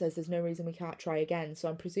later on says there's no reason we can't try again. So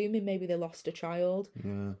I'm presuming maybe they lost a child.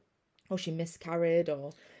 Yeah. Or she miscarried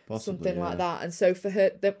or Possibly, something like that. And so for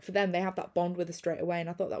them, they have that bond with her straight away. And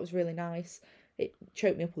I thought that was really nice. It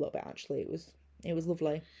choked me up a little bit, actually. It was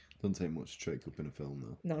lovely. Doesn't take much to choke up in a film,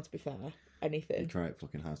 though. No, to be fair. Anything. You try it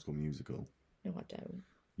fucking High School Musical. No, I don't.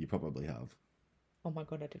 You probably have. Oh my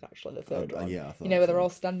god, I did actually, the third one. Yeah, I thought where they're so. all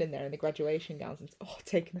standing there in the graduation gowns and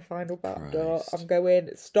taking the final back door. Christ. I'm going,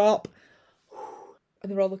 stop.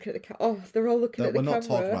 And they're all looking at the they're all looking at the camera. We're not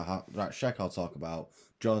talking about how... Right, Shaq I'll talk about.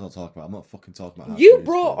 John's I'll talk about. I'm not fucking talking about High You School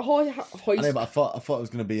brought Musical. I know, but I thought it was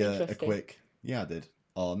going to be a Interesting. quick... Yeah, I did.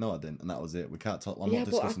 Oh, no, I didn't. And that was it. We can't talk... I'm yeah,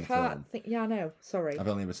 not but I discussing the film. can't think... Yeah, I know. Sorry. I've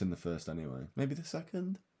only ever seen the first anyway. Maybe the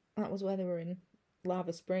second? That was where they were in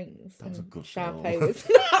Lava Springs. That was a and good Sharpay film. was...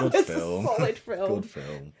 Good was film. a solid film. Good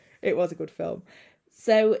film. It was a good film.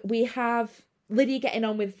 So we have Lydia getting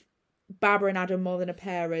on with Barbara and Adam more than her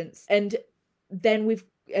parents. And then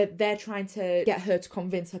they're trying to get her to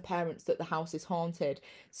convince her parents that the house is haunted.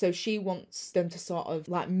 So she wants them to sort of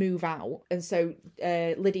like move out. And so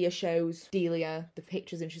Lydia shows Delia the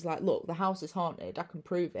pictures and she's like, look, the house is haunted. I can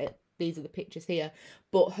prove it. These are the pictures here.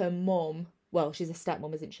 But her mum, well, she's a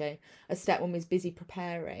stepmom, isn't she? A stepmom is busy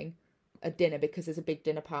preparing a dinner because there's a big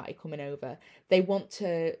dinner party coming over. They want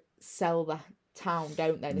to sell the town,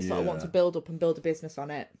 don't they? They sort of want to build up and build a business on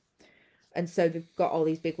it. And so they've got all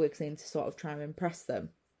these bigwigs in to sort of try and impress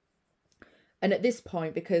them. And at this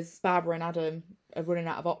point, because Barbara and Adam are running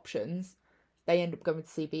out of options, they end up going to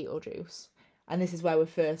see Beetlejuice. And this is where we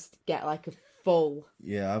first get like a full...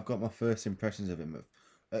 Yeah, I've got my first impressions of him.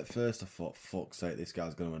 At first I thought, fuck's sake, this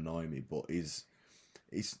guy's going to annoy me. But he's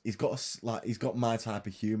got my type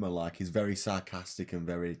of humour. Like, he's very sarcastic and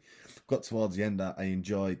very... Got towards the end, I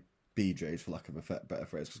enjoy BJ's, for lack of a better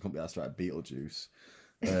phrase, because I couldn't be asked to write Beetlejuice.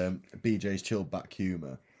 BJ's chilled back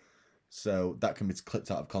humour. So that can be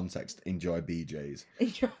clipped out of context. Enjoy BJ's.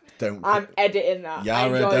 Don't. I'm editing that.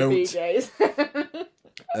 Yara, I enjoy don't.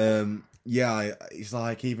 BJ's. Yeah, it's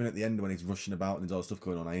like even at the end when he's rushing about and there's all this stuff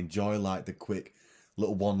going on, I enjoy like the quick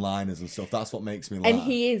little one-liners and stuff. That's what makes me laugh. And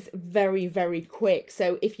he is very, very quick.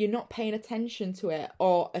 So if you're not paying attention to it,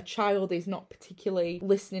 or a child is not particularly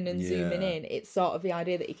listening and zooming in, it's sort of the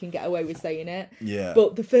idea that he can get away with saying it. Yeah.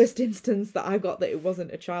 But the first instance that I got that it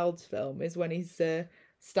wasn't a child's film is when he's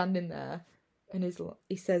standing there and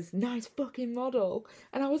he says, "Nice fucking model,"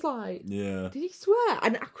 and I was like, yeah, did he swear?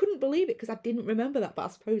 And I couldn't believe it because I didn't remember that, but I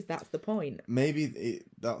suppose that's the point. Maybe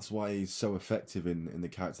that's why he's so effective in the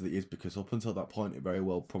character that he is, because up until that point it very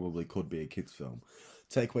well probably could be a kid's film.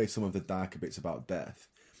 Take away some of the darker bits about death,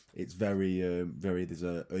 it's very there's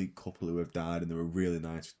a couple who have died and they're a really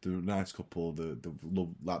nice couple, they're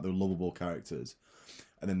lovable characters.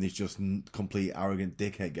 And then this just complete arrogant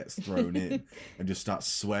dickhead gets thrown in and just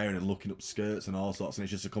starts swearing and looking up skirts and all sorts. And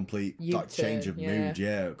it's just a complete change of mood,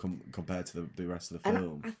 compared to the rest of the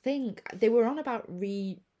film. And I think they were on about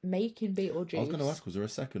remaking Beetlejuice. I was going to ask, was there a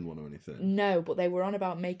second one or anything? No, but they were on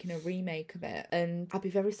about making a remake of it. And I'd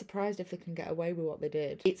be very surprised if they can get away with what they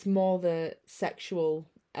did. It's more the sexual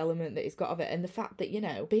element that he's got of it. And the fact that,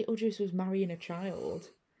 Beetlejuice was marrying a child.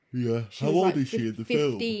 Yeah, how old is she in the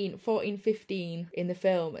film? 14, 15 in the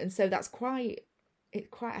film, and so that's quite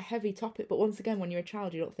a heavy topic. But once again, when you're a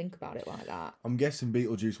child, you don't think about it like that. I'm guessing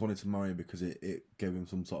Beetlejuice wanted to marry her because it gave him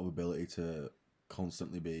some sort of ability to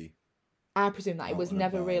constantly be... I presume that it was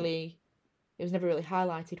never really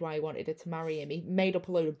highlighted why he wanted her to marry him. He made up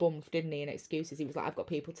a load of bumf, didn't he, and excuses. He was like, I've got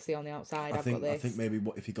people to see on the outside, got this. I think maybe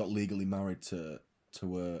if he got legally married to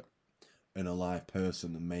an alive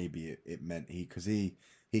person, then maybe it meant he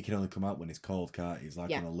can only come out when he's called, can't he? He's like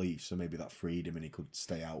on a leash, so maybe that freed him and he could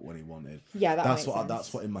stay out when he wanted. Yeah, that's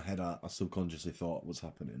what in my head I subconsciously thought was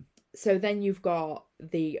happening. So then you've got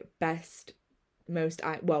the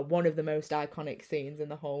one of the most iconic scenes in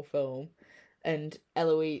the whole film. And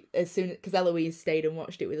Eloise, because Eloise stayed and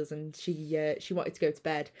watched it with us, and she wanted to go to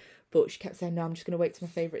bed, but she kept saying, "No, I'm just going to wait to my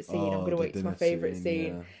favourite scene. I'm going to wait to my favourite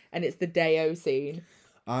scene." Yeah. And it's the Deo scene.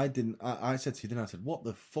 I said to you, I said, what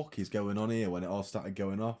the fuck is going on here? When it all started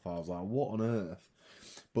going off, I was like, what on earth?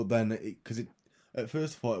 But then, at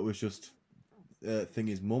first I thought it was just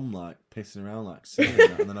Thingy's mum, like, pissing around, like, saying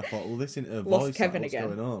that. And then I thought, well, this isn't her voice. Kevin what's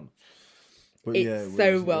going on? But it's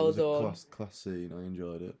so well done. Class scene. I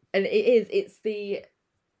enjoyed it. And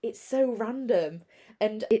it's so random.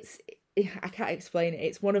 And I can't explain it.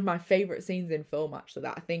 It's one of my favourite scenes in film, actually,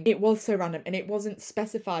 that I think it was so random. And it wasn't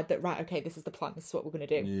specified that, right, okay, this is the plan. This is what we're going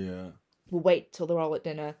to do. Yeah. We'll wait till they're all at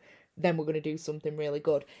dinner. then we're going to do something really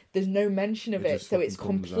good. There's no mention of It it, just so it's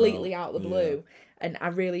fucking comes completely out. out of the Yeah. blue. And I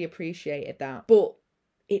really appreciated that. But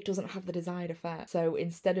it doesn't have the desired effect. So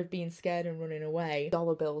instead of being scared and running away,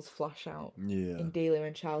 dollar bills flash out Yeah. in Delia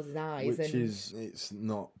and Charles's eyes. Which and is, it's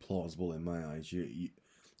not plausible in my eyes. You,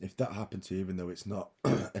 if that happened to you, even though it's not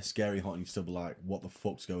a scary haunting, you'd still be like, what the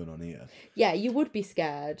fuck's going on here? yeah, you would be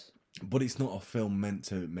scared. But it's not a film meant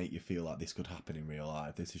to make you feel like this could happen in real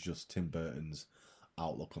life. This is just Tim Burton's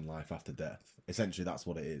outlook on life after death. Essentially, that's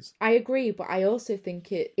what it is. I agree, but I also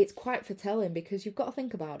think it's quite foretelling, because you've got to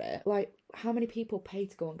think about it. Like, how many people pay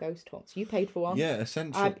to go on ghost hunts? You paid for one. Yeah,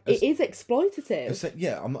 essentially. It is exploitative.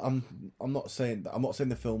 Yeah, I'm not saying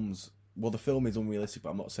the film's. Well, the film is unrealistic, but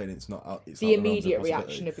I'm not saying it's not. It's The out of the realms of immediate possibility.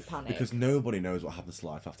 reaction would be panic. Because nobody knows what happens to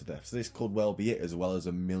life after death. So this could well be it, as well as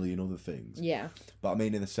a million other things. Yeah. But I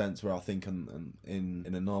mean, in the sense where I think in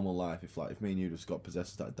a normal life, if me and you just got possessed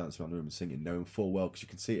and started dancing around the room and singing, knowing full well, because you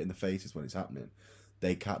can see it in the faces when it's happening,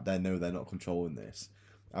 they know they're not controlling this.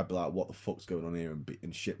 I'd be like, what the fuck's going on here,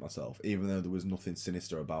 and shit myself. Even though there was nothing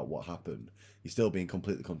sinister about what happened, you're still being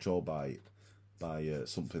completely controlled by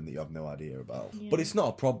something that you have no idea about. Yeah. But it's not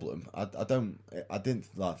a problem. I didn't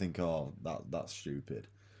like think, oh, that's stupid.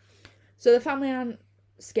 So the family aren't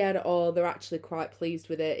scared at all. They're actually quite pleased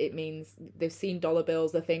with it. It means they've seen dollar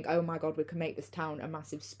bills. They think, oh my god, we can make this town a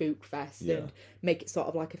massive spook fest and make it sort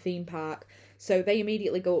of like a theme park. So they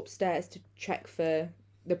immediately go upstairs to check for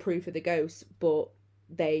the proof of the ghost, but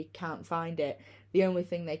they can't find it. The only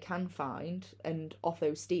thing they can find, and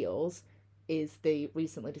Otho steals, is the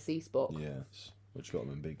recently deceased book. Yes, which got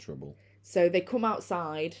them in big trouble. So they come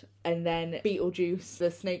outside, and then Beetlejuice,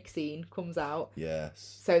 the snake scene, comes out.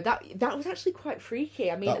 Yes. So that was actually quite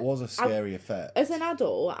freaky. I mean, That was a scary effect. as an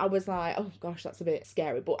adult, I was like, oh gosh, that's a bit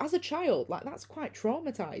scary. But as a child, like, that's quite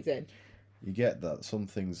traumatizing. You get that. Some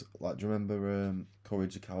things, like, do you remember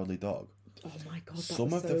Courage the Cowardly Dog? Oh my god, that Some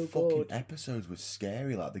was of so the fucking good. episodes were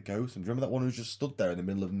scary, like the ghost. And do you remember that one who just stood there in the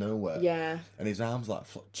middle of nowhere? Yeah. And his arms like,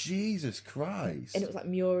 Jesus Christ. And it was like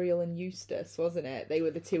Muriel and Eustace, wasn't it? They were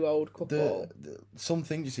the two old couple. Some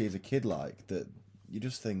things you see as a kid, like, that you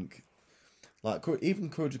just think, like, even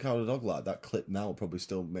Courage the Cowardly Dog, like, that clip now will probably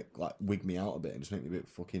still make, like, wig me out a bit and just make me a bit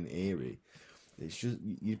fucking eerie. It's just,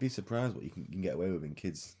 you'd be surprised what you can get away with in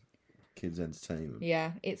kids' entertainment.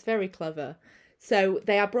 Yeah, it's very clever. So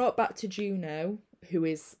they are brought back to Juno, who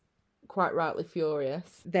is quite rightly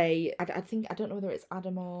furious. I don't know whether it's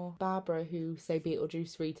Adam or Barbara who say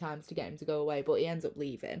Beetlejuice 3 times to get him to go away, but he ends up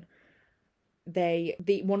leaving.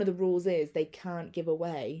 One of the rules is they can't give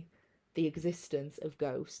away the existence of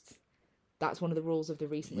ghosts. That's one of the rules of the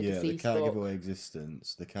recently deceased they can't book. give away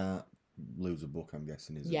existence. They can't lose a book, I'm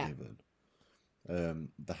guessing, is a given.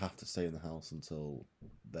 They have to stay in the house until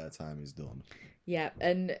their time is done. Yeah,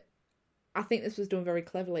 and I think this was done very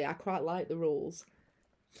cleverly. I quite like the rules.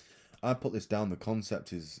 I put this down. The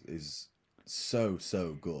concept is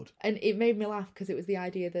so good. And it made me laugh because it was the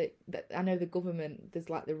idea that I know the government, there's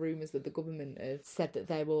like the rumours that the government have said that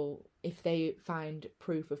they will, if they find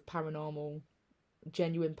proof of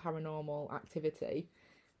genuine paranormal activity,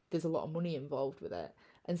 there's a lot of money involved with it.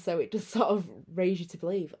 And so it just sort of raised you to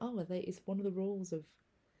believe, it's one of the rules of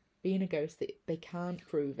being a ghost that they can't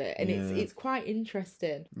prove it. And it's quite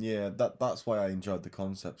interesting. Yeah, that's why I enjoyed the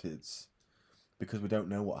concept. It's because we don't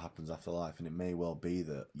know what happens after life, and it may well be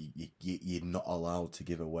that you're not allowed to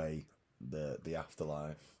give away the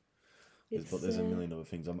afterlife. But there's a million other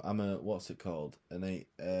things. I'm a what's it called? I'm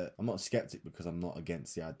not a skeptic because I'm not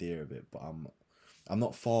against the idea of it, but I'm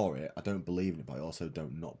not for it. I don't believe in it, but I also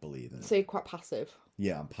don't not believe in it. So you're quite passive.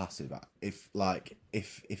 Yeah, I'm passive. If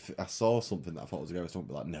I saw something that I thought was a ghost, I wouldn't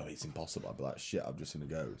be like, no, it's impossible. I'd be like, shit, I've just seen a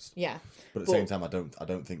ghost. Yeah. But at the same time, I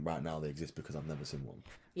don't think right now they exist because I've never seen one.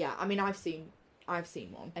 Yeah, I mean, I've seen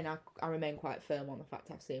one, and I remain quite firm on the fact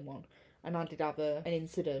I've seen one. And I did have an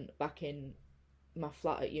incident back in my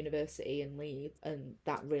flat at university in Leeds, and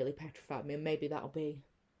that really petrified me. And maybe that'll be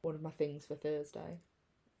one of my things for Thursday.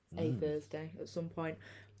 A Thursday at some point.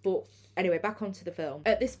 But anyway, back onto the film.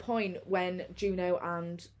 At this point, when Juno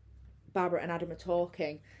and Barbara and Adam are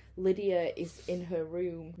talking, Lydia is in her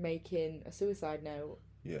room making a suicide note.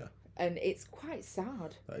 Yeah. And it's quite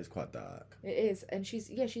sad. That is quite dark. It is. And she's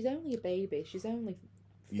only a baby. She's only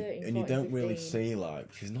 13, and you 14, don't 15. really see,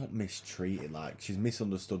 like, she's not mistreated. Like, she's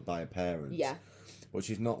misunderstood by her parents. Yeah. But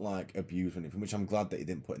she's not, like, abused or anything, which I'm glad that he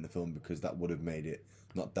didn't put in the film because that would have made it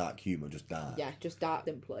not dark humour, just dark. Yeah, just dark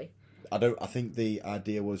simply. I think the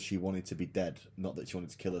idea was she wanted to be dead, not that she wanted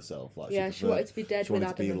to kill herself. Like, she wanted to be dead with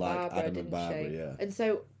Adam and like Barbara, Adam didn't and Barbara, she? yeah. And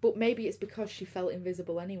so, but maybe it's because she felt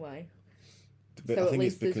invisible anyway. But So I at think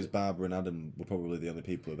it's least there's- because Barbara and Adam were probably the only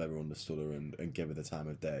people who've ever understood her and give her the time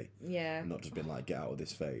of day. Yeah. And not just been like, get out of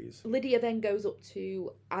this phase. Lydia then goes up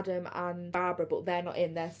to Adam and Barbara, but they're not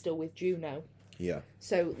in, they're still with Juno. Yeah.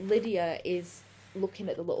 So Lydia is looking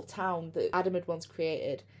at the little town that Adam had once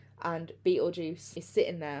created, and Beetlejuice is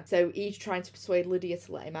sitting there. So he's trying to persuade Lydia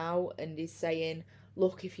to let him out, and he's saying,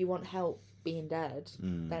 look, if you want help being dead,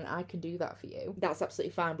 then I can do that for you. That's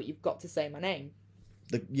absolutely fine, but you've got to say my name.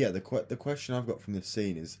 The question I've got from this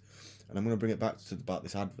scene is, and I'm going to bring it back to about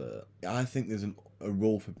this advert. I think there's a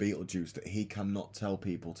rule for Beetlejuice that he cannot tell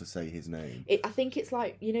people to say his name. I think it's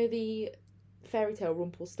like, you know, the fairy tale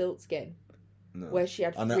Rumpelstiltskin, No. where she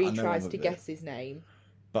had I know- three I know tries of to it. guess his name.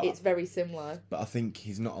 But It's very similar. But I think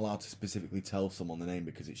he's not allowed to specifically tell someone the name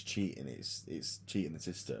because it's cheating. It's cheating the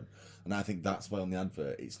system, and I think that's why on the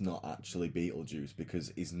advert it's not actually Beetlejuice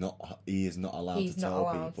because he is not allowed He's to not tell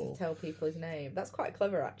allowed people. to tell people his name. That's quite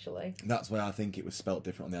clever, actually. That's why I think it was spelt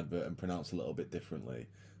different on the advert and pronounced a little bit differently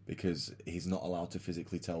because he's not allowed to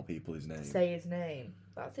physically tell people his name Say his name.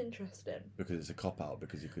 That's interesting. because it's a cop out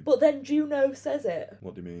because you could. But then Juno says it.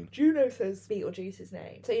 What do you mean? Juno says Beetlejuice's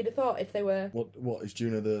name. So you'd have thought if they were... What is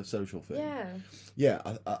Juno the social thing? Yeah. Yeah,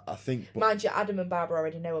 I think. But, Mind you, Adam and Barbara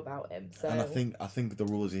already know about him, so... and I think the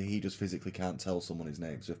rule is he just physically can't tell someone his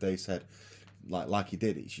name. So if they said, like he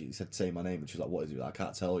did, he said say my name, and she's like, what is it? I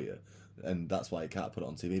can't tell you. And that's why he can't put it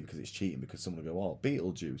on TV because it's cheating. Because someone will go, "Oh,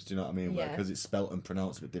 Beetlejuice." Do you know what I mean? Yeah. Because it's spelt and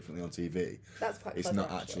pronounced a bit differently on TV. That's quite It's clever,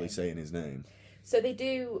 not actually saying his name. So they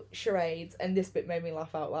do charades, and this bit made me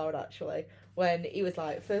laugh out loud, actually, when he was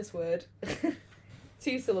like, first word,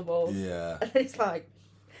 2 syllables, Yeah. and it's like,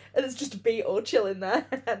 and there's just a beetle chilling there.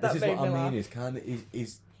 That This is made what me I laugh. mean. Is kind of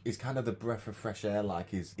he's kind of the breath of fresh air. Like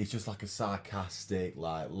he's just like a sarcastic,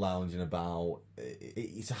 like lounging about.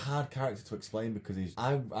 He's a hard character to explain because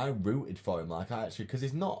I rooted for him. Like I actually because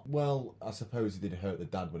he's not well. I suppose he did hurt the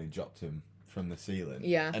dad when he dropped him from the ceiling.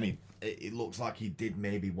 Yeah. And it looks like he did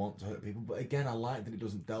maybe want to hurt people, but again, I like that it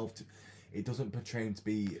doesn't delve to. It doesn't portray him to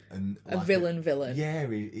be A villain. Yeah,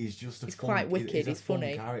 he's just a He's fun, quite wicked, He's a he's fun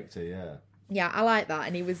funny. character. Yeah. Yeah, I like that,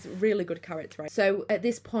 and he was really good character. So at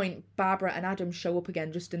this point, Barbara and Adam show up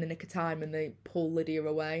again just in the nick of time, and they pull Lydia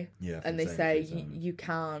away. Yeah. And they say, you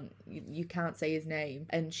can't say his name.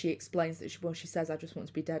 And she explains that she says, I just want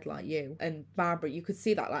to be dead like you. And Barbara, you could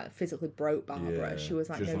see that like physically broke Barbara. Yeah. She was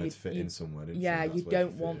like, She just no, wanted you to fit in somewhere, didn't she? yeah, That's you where she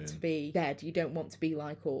don't fit want in. to be dead. You don't want to be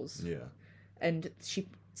like us. Yeah. And she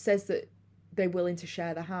says that they're willing to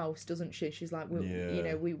share the house, doesn't she? She's like, we're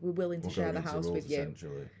willing to We'll share go the against house rules, with you.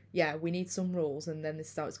 essentially. Yeah, we need some rules, and then this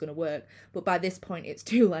is how it's going to work. But by this point, it's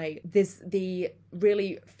too late. There's the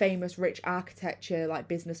really famous rich architecture, like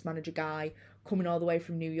business manager guy coming all the way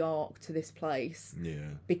from New York to this place Yeah.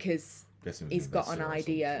 because Guessing it was he's an got an investor or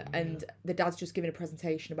idea, something, and the dad's just giving a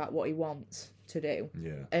presentation about what he wants to do.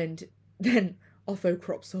 Yeah. And then Otho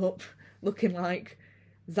crops up looking like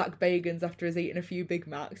Zach Bagans after he's eaten a few Big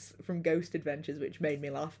Macs from Ghost Adventures, which made me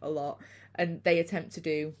laugh a lot. And they attempt to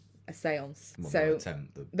do a seance. Well, So not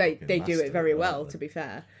attempt, the they fucking do it master, very aren't well, they? to be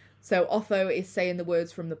fair. So Otho is saying the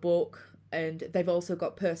words from the book, and they've also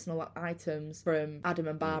got personal items from Adam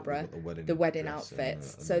and Barbara, They've got the wedding dress and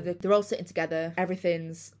outfits. the- So and the- they're all sitting together.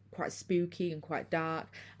 Everything's quite spooky and quite dark.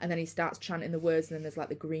 And then he starts chanting the words, and then there's like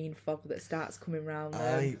the green fog that starts coming round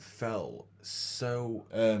them. I felt so.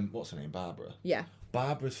 What's her name? Barbara. Yeah.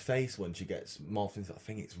 Barbara's face when she gets morphed into that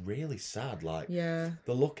thing, it's really sad. Like Yeah.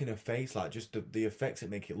 the look in her face, like just the effects that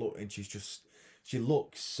make it look, and she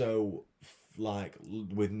looks so like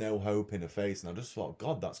with no hope in her face, and I just thought,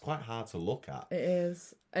 God, that's quite hard to look at. It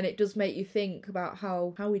is. And it does make you think about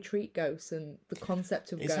how we treat ghosts and the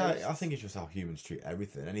concept of It's how, ghosts. I think it's just how humans treat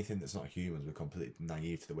everything. Anything that's not humans, we're completely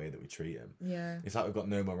naive to the way that we treat them. Yeah. It's like we've got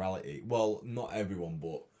no morality. Well, not everyone,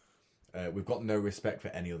 but we've got no respect for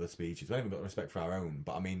any other species. We haven't got respect for our own.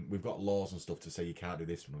 But I mean, we've got laws and stuff to say you can't do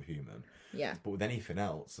this from a human. Yeah. But with anything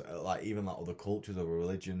else, like even like other cultures, other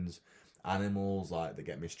religions, animals like that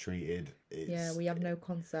get mistreated. Yeah, we have no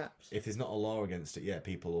concept. If there's not a law against it, yeah,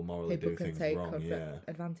 people will morally People do can things take wrong. Yeah.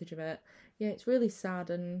 advantage of it. Yeah, it's really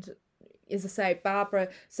sad. And as I say, Barbara,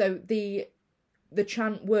 so the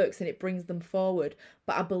chant works and it brings them forward,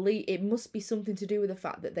 but I believe it must be something to do with the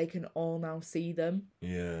fact that they can all now see them.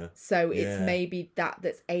 Yeah. So it's Yeah. maybe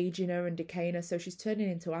that's aging her and decaying her, so she's turning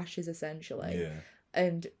into ashes essentially. Yeah.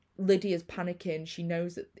 And Lydia's panicking. She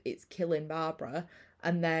knows that it's killing Barbara.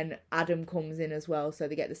 And then Adam comes in as well, so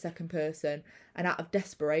they get the second person. And out of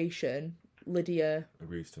desperation, Lydia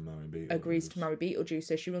Agrees to marry Beetlejuice.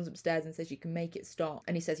 So she runs upstairs and says, you can make it stop.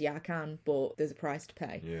 And he says, yeah, I can, but there's a price to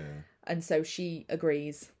pay. Yeah. And so she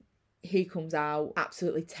agrees. He comes out,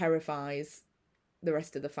 absolutely terrifies the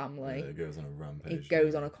rest of the family. Yeah, it goes on a rampage. He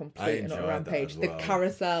goes on a I complete and utter enjoyed that rampage. as The well.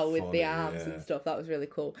 carousel with the Funny, arms yeah. and stuff, that was really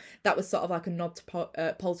cool. That was sort of like a nod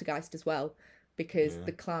to Poltergeist as well, because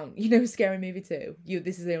the clown, Scary Movie 2,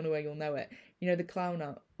 this is the only way you'll know it. The clown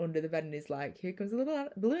out under the bed and he's like, here comes a little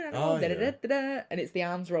balloon animal, Oh, yeah. da-da-da-da-da, and it's the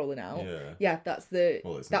arms rolling out. Yeah. That's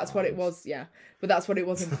Well, that's not what it arms. was, yeah. But that's what it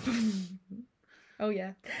was in... Oh,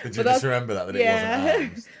 yeah. Did But you that's- just remember that yeah. it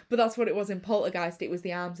wasn't arms? But that's what it was in Poltergeist. It was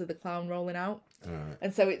the arms of the clown rolling out. Right.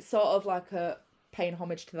 And so it's sort of like paying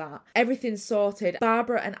homage to that. Everything's sorted.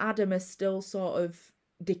 Barbara and Adam are still sort of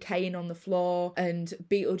decaying on the floor, and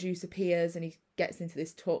Beetlejuice appears and he gets into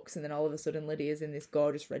this tux, and then all of a sudden Lydia's in this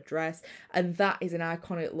gorgeous red dress, and that is an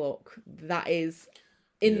iconic look. That is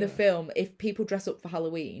in the film. If people dress up for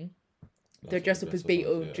Halloween, they dress up as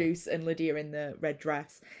Beetlejuice and Lydia in the red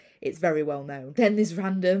dress. It's very well known. Then this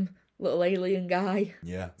random little alien guy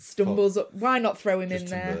stumbles up. Why not throw him in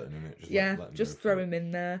there? Tim Burton, innit? Let him Just go throw for it. him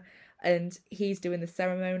in there. And he's doing the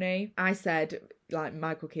ceremony. I said,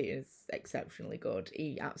 Michael Keaton is exceptionally good.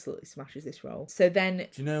 He absolutely smashes this role. So then... Do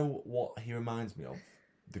you know what he reminds me of?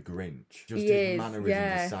 The Grinch. Just He his is, mannerisms,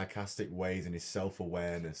 yeah. his sarcastic ways, and his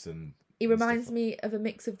self-awareness, and He and reminds stuff. me of a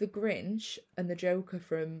mix of the Grinch and the Joker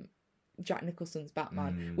from Jack Nicholson's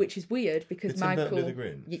Batman, which is weird because Did Tim Michael... Burton do the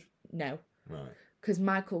Grinch? No. Right. Because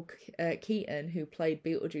Michael Keaton, who played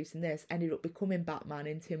Beetlejuice in this, ended up becoming Batman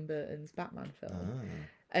in Tim Burton's Batman film. Ah.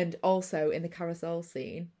 And also in the carousel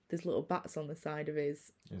scene, there's little bats on the side of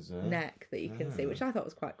his Is there? neck that you can see, which I thought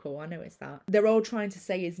was quite cool. I noticed that. They're all trying to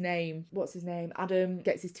say his name. What's his name? Adam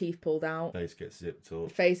gets his teeth pulled out. Face gets zipped up.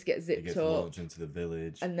 Face gets He zipped gets up. launched into the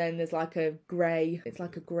village. And then there's like a grey. It's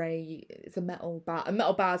like a grey. It's a metal bar. A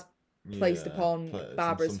metal bar's placed upon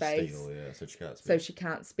Barbara's some face, steel, yeah, so she can't speak. so she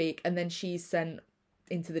can't speak. And then she's sent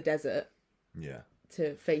into the desert yeah.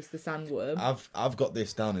 to face the sandworm. I've got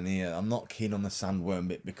this down in here. I'm not keen on the sandworm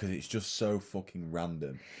bit because it's just so fucking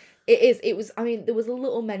random. It is. It was. I mean, there was a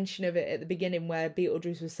little mention of it at the beginning where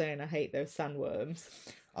Beetlejuice was saying, "I hate those sandworms."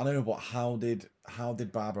 I know, but how did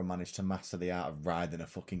Barbara manage to master the art of riding a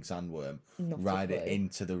fucking sandworm, ride it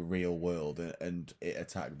into the real world, and it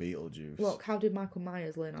attack Beetlejuice? Look, how did Michael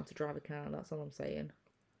Myers learn how to drive a car? That's all I'm saying.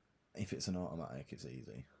 If it's an automatic, it's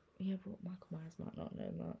easy. Yeah, but Michael Myers might not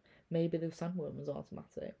know that. Maybe the sandworm was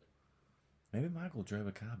automatic. Maybe Michael drove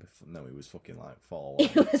a car before. No, he was fucking like 4.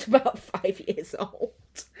 He was about 5 years old.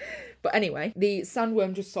 But anyway, the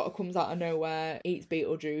sandworm just sort of comes out of nowhere, eats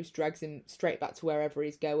Beetlejuice, drags him straight back to wherever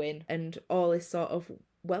he's going, and all is sort of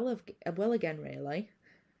well again, really.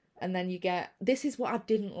 And then you get... This is what I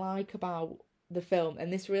didn't like about the film,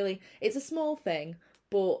 and this really... It's a small thing,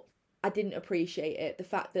 but I didn't appreciate it. The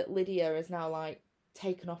fact that Lydia is now, like,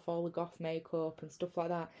 taken off all the goth makeup and stuff like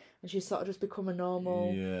that, and she's sort of just become a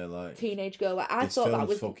normal teenage girl. Like, I this thought that film's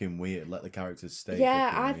was fucking weird. Let the characters stay. yeah,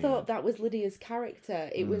 fucking I weird. thought that was Lydia's character.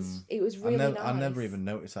 It was really nice. I never even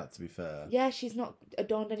noticed that, to be fair. Yeah, she's not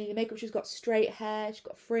adorned any of the makeup. She's got straight hair. She's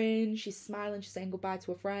got fringe. She's smiling. She's saying goodbye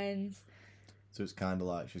to her friends. So it's kind of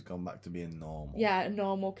like she's gone back to being normal. Yeah, a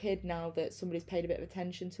normal kid now that somebody's paid a bit of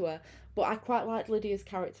attention to her. But I quite liked Lydia's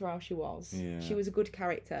character, how she was. Yeah. She was a good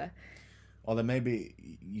character. Or then maybe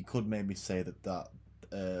you could maybe say that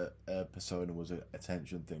persona was an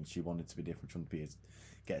attention thing. She wanted to be different. She wanted to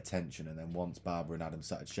get attention, and then once Barbara and Adam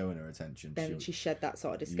started showing her attention, Then she shed that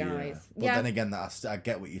sort of disguise. Yeah. But then again, I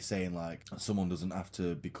get what you're saying. Like, someone doesn't have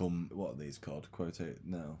to become, what are these called?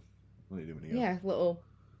 No, what are you doing here? Yeah, little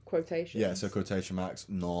quotations. Yeah, so quotation marks,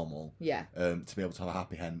 normal. Yeah. To be able to have a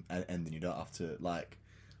happy ending, you don't have to, like,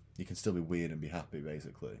 you can still be weird and be happy,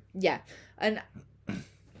 basically. Yeah, and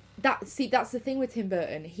that's the thing with Tim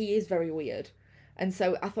Burton. He is very weird, and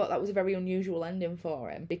so I thought that was a very unusual ending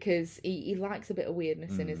for him because he likes a bit of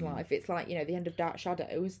weirdness in his life. It's like, the end of Dark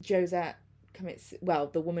Shadows. Josette commits,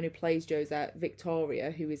 the woman who plays Josette,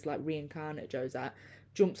 Victoria, who is like reincarnate Josette,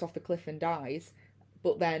 jumps off the cliff and dies,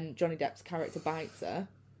 but then Johnny Depp's character bites her,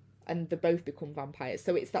 and they both become vampires.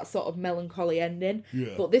 So it's that sort of melancholy ending.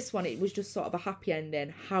 Yeah. But this one, it was just sort of a happy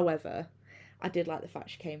ending. However, I did like the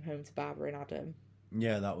fact she came home to Barbara and Adam.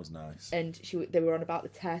 Yeah, that was nice. And they were on about the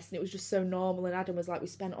test, and it was just so normal. And Adam was like, we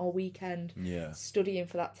spent all weekend studying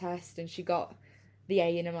for that test, and she got the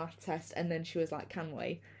A in a math test, and then she was like, can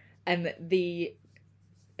we? And the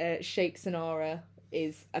Shake Sonora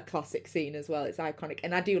is a classic scene as well. It's iconic,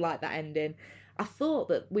 and I do like that ending. I thought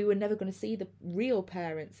that we were never going to see the real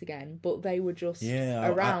parents again, but they were just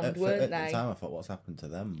around, weren't they? At the time, I thought, what's happened to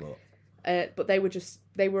them? But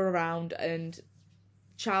they were around, and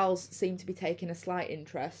Charles seemed to be taking a slight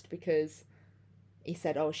interest because he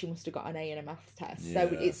said, oh, she must have got an A in a maths test. Yeah.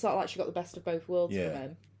 So it's sort of like she got the best of both worlds from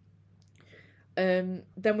him.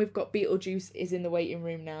 Then we've got Beetlejuice is in the waiting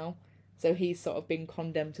room now. So he's sort of been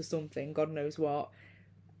condemned to something, God knows what.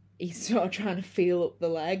 He's sort of trying to feel up the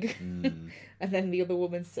leg. And then the other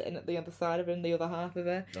woman's sitting at the other side of him, the other half of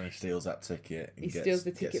her. And he steals that ticket. He steals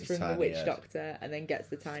the ticket from the witch doctor and then gets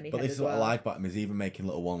the tiny But head this as is what I well. like about him, is even making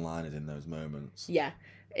little one-liners in those moments. Yeah.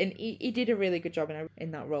 And he did a really good job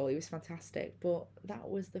in that role. He was fantastic. But that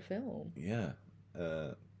was the film. Yeah.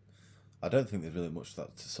 I don't think there's really much to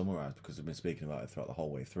summarise because we've been speaking about it throughout the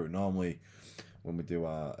whole way through. Normally, when we do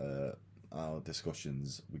our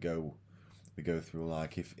discussions, we go through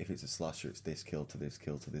like if it's a slasher, it's this kill to this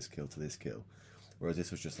kill to this kill to this kill, whereas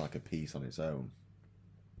this was just like a piece on its own.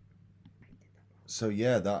 So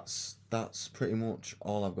yeah, that's pretty much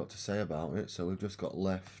all I've got to say about it. So we've just got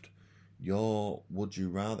left your would you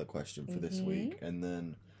rather question for this week, and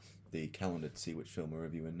then the calendar to see which film we're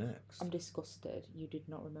reviewing next. I'm disgusted. You did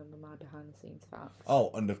not remember my behind-the-scenes facts.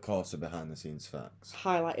 Oh, and of course the behind-the-scenes facts.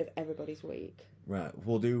 Highlight of everybody's week. Right,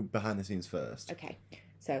 we'll do behind-the-scenes first. Okay,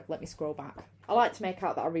 so let me scroll back. I like to make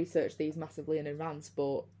out that I research these massively in advance,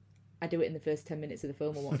 but I do it in the first 10 minutes of the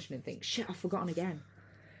film I'm watching and think, shit, I've forgotten again.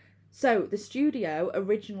 So, the studio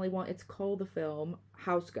originally wanted to call the film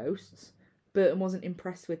House Ghosts. Burton wasn't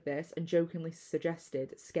impressed with this and jokingly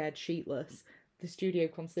suggested Scared Sheetless. The studio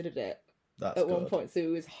considered it That's at good. one point, so he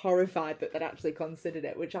was horrified that they'd actually considered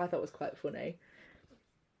it, which I thought was quite funny.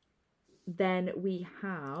 Then we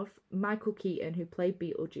have Michael Keaton, who played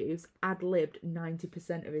Beetlejuice, ad-libbed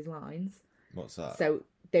 90% of his lines. What's that? So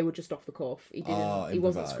they were just off the cuff. He didn't. He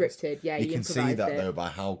wasn't improvised. scripted. Yeah, you he can improvised see that it. though by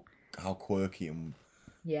how quirky and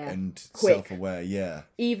Quick. self-aware. Yeah.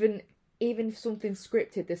 Even if something's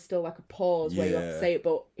scripted, there's still like a pause where you have to say it.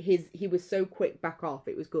 But he was so quick back off.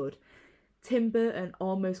 It was good. Tim Burton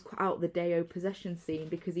almost cut out the Deo possession scene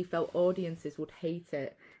because he felt audiences would hate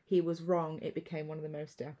it. He was wrong. It became one of the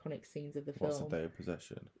most iconic scenes of the film. What's the Day of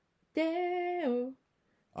Possession? Deo.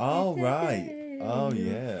 Oh right. Oh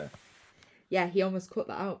yeah. Yeah, he almost cut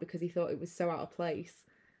that out because he thought it was so out of place.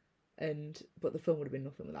 But the film would have been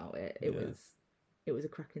nothing without it. It was a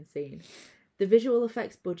cracking scene. The visual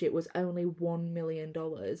effects budget was only $1 million,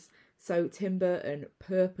 so Tim Burton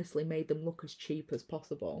purposely made them look as cheap as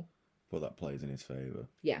possible. But that plays in his favour.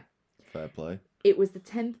 Yeah. Fair play. It was the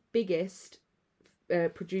 10th biggest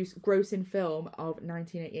produced grossing film of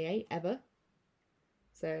 1988 ever.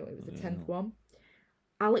 So it was the 10th one.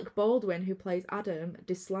 Alec Baldwin, who plays Adam,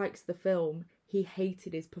 dislikes the film. He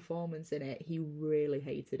hated his performance in it. He really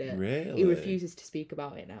hated it. Really? He refuses to speak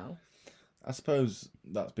about it now. I suppose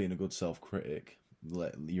that's being a good self-critic.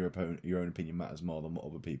 Let your own opinion matters more than what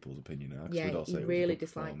other people's opinion are. Yeah, he really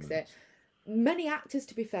dislikes it. Many actors,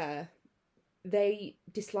 to be fair, they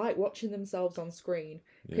dislike watching themselves on screen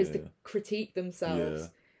because they critique themselves. Yeah.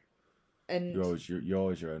 And you're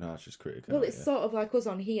always your own harshest critic. Well, it's sort of like us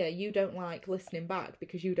on here. You don't like listening back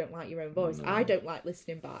because you don't like your own voice. No. I don't like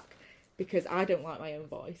listening back because I don't like my own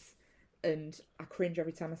voice. And I cringe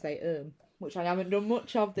every time I say which I haven't done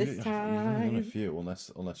much of this time. You've only done a few,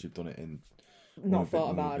 unless you've done it in... Not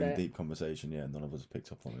thought about it. Deep conversation, yeah. None of us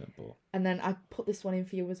picked up on it, but... And then I put this one in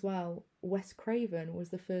for you as well. Wes Craven was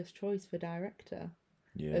the first choice for director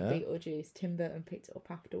of Beetlejuice. Tim Burton picked it up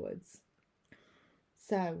afterwards.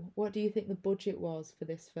 So, what do you think the budget was for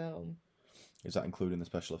this film? Is that including the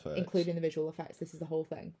special effects? Including the visual effects. This is the whole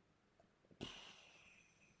thing.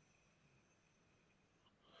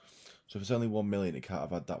 So if it's only 1 million, it can't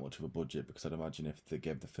have had that much of a budget, because I'd imagine if they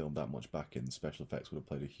gave the film that much backing, special effects would have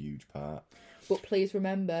played a huge part. But please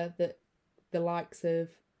remember that the likes of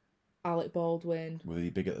Alec Baldwin, Were they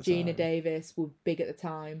big at the Gina time? Davis were big at the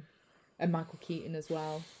time, and Michael Keaton as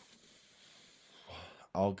well.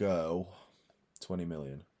 I'll go 20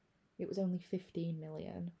 million. It was only 15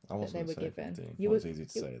 million I that wasn't they were gonna say given. 15. It's easy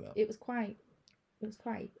to say that. It was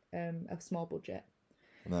quite a small budget.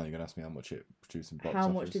 And then you're going to ask me how much it produced in box office. How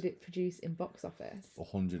much did it produce in box office?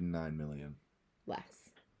 109 million.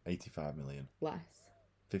 Less. 85 million. Less.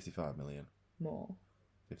 55 million. More.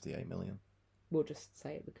 58 million. We'll just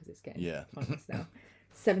say it because it's getting Yeah. pointless now.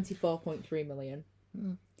 74.3 million.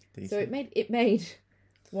 Decent. So it made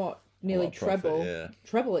what, nearly lot of profit, treble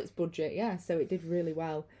treble its budget, yeah. So it did really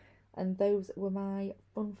well. And those were my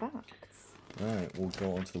fun facts. Right, we'll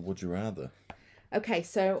go on to the Would You Rather. Okay,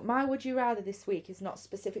 so my Would You Rather this week is not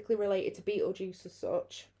specifically related to Beetlejuice as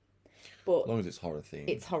such, but As long as it's horror themed.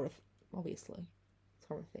 it's horror, obviously. It's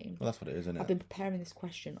horror themed. Well, that's what it is, isn't it? I've been preparing this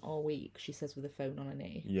question all week, she says with a phone on her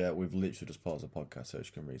knee. Yeah, we've literally just paused the podcast so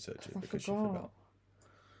she can research it because she forgot.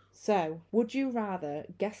 So, would you rather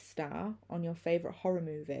guest star on your favourite horror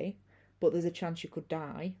movie, but there's a chance you could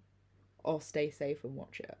die, or stay safe and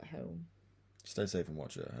watch it at home? Stay safe and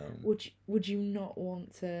watch it at home. Would you not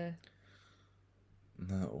want to?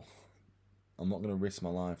 No. I'm not going to risk my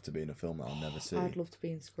life to be in a film that I'll never see. I'd love to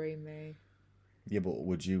be in Scream, me. Yeah, but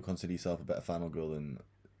would you consider yourself a better final girl than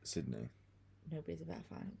Sydney? Nobody's a better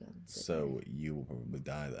final girl than Sydney. So you will probably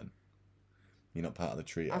die then. You're not part of the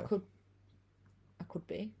trio. I could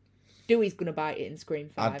be. Dewey's gonna bite it in Scream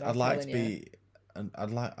 5. I'd like to be, and I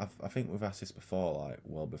think we've asked this before, like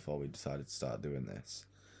well before we decided to start doing this.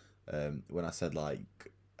 When I said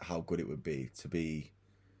like how good it would be to be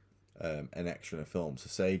an extra in a film. So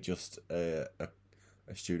say just a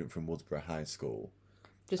student from Woodsboro High School.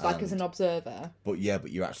 Just like as an observer. But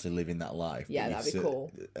you're actually living that life. Yeah, that'd be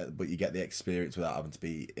cool. But you get the experience without having to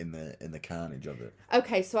be in the carnage of it.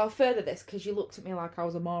 Okay, so I'll further this because you looked at me like I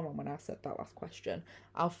was a moron when I said that last question.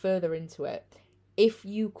 I'll further into it. If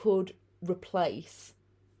you could replace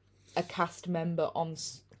a cast member on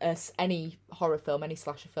any horror film, any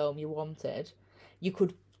slasher film you wanted, you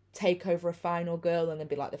could take over a final girl and then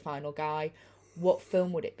be like the final guy. What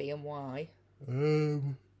film would it be and why?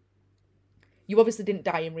 You obviously didn't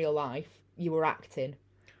die in real life. You were acting.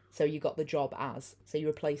 So you got the job as. So you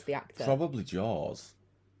replaced the actor. Probably Jaws.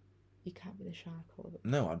 You can't be the shark or the...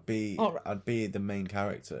 No, I'd be the main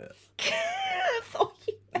character.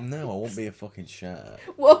 No, I won't be a fucking shark.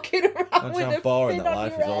 Walking around Imagine with how a boring fin that on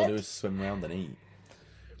life your is. All I head. do is swim around and eat.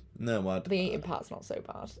 No, The eating part's not so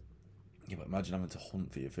bad. Yeah, but imagine having to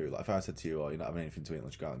hunt for your food. Like if I said to you, "Oh, you're not having anything to eat,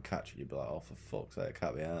 let's go out and catch it," you'd be like, "Oh, for fuck's sake, I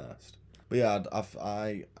can't be arsed." But yeah,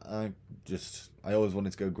 I always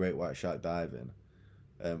wanted to go great white shark diving,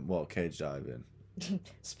 cage diving.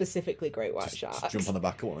 Specifically great white sharks. Just jump on the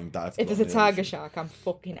back of one and dive. If there's a tiger shark, I'm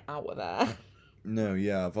fucking out of there. No,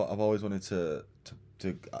 yeah, I've always wanted to.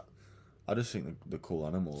 I just think the cool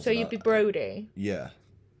animals. So you'd be Brody. Yeah.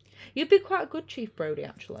 You'd be quite a good Chief Brody,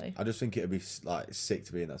 actually. I just think it'd be like sick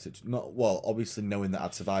to be in that situation. Not well, obviously knowing that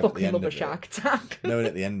I'd survive at the Fucking end love a of shark it. attack. Knowing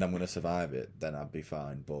at the end I'm going to survive it, then I'd be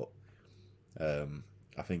fine. But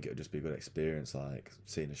I think it would just be a good experience, like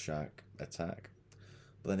seeing a shark attack.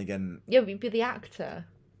 But then again, Yeah, you'd be the actor.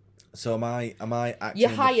 so am I acting You're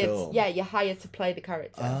in hired. the film? Yeah, you're hired to play the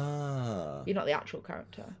character. Ah. You're not the actual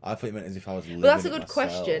character. I thought you meant as if I was living But that's a it good myself.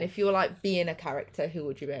 question. If you were like being a character, who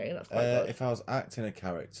would you be? That's quite good. If I was acting a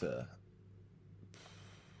character,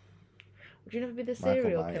 Would you never be the Michael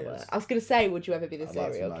serial Myers. killer? I was going to say, would you ever be the I'd like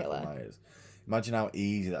to be serial Michael killer? Myers. Imagine how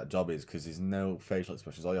easy that job is because there's no facial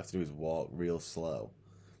expressions. All you have to do is walk real slow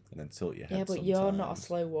and then tilt your head. Yeah, but you're not a sometimes.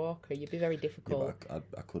 slow walker. You'd be very Yeah, difficult. but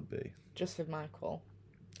I could be. Just for Michael.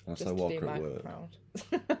 I'm a Just slow to do walker at Michael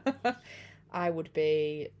work. proud. I would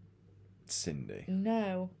be... Cindy.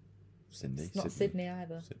 No. Cindy. It's not Sydney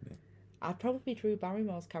either. Sydney. I'd probably be Drew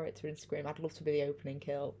Barrymore's character in Scream. I'd love to be the opening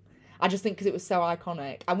kill. I just think because it was so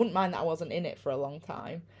iconic. I wouldn't mind that I wasn't in it for a long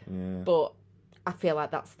time. Yeah. But I feel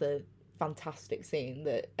like that's the fantastic scene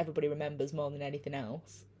that everybody remembers more than anything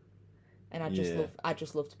else. And I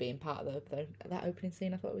just loved being part of that opening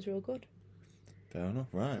scene. I thought it was real good. Fair enough.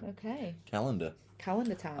 Right. Okay. Calendar.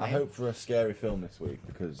 Calendar time. I hope for a scary film this week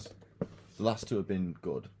because the last two have been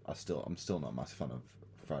good. I'm still not a massive fan of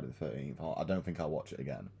Friday the 13th. I don't think I'll watch it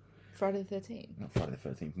again. Friday the 13th. Not Friday the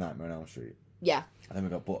 13th. Nightmare on Elm Street. Yeah. I think we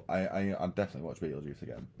got, but I'd definitely watch Beetlejuice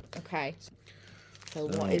again. Okay. So So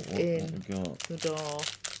what is what in we got? the door?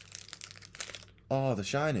 Oh, The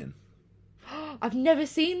Shining. I've never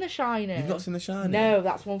seen The Shining. You've not seen The Shining? No,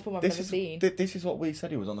 that's one film I've never is, seen. This is what we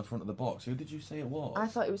said it was on the front of the box. Who did you say it was? I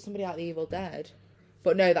thought it was somebody out of The Evil Dead.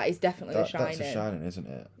 But no, that is definitely The Shining. That's The Shining, isn't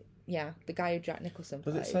it? Yeah, the guy who Jack Nicholson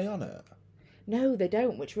played. Does it say on it? No, they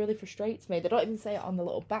don't, which really frustrates me. They don't even say it on the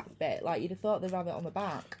little back bit. Like, you'd have thought they'd have it on the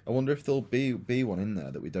back. I wonder if there'll be one in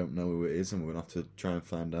there that we don't know who it is and we're going to have to try and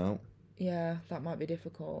find out. Yeah, that might be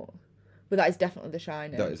difficult. But that is definitely The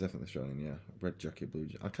Shining. That is definitely The Shining, yeah. Red jacket, blue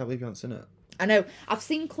jacket. I can't believe you haven't seen it. I know. I've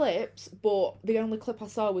seen clips, but the only clip I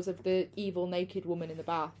saw was of the evil naked woman in the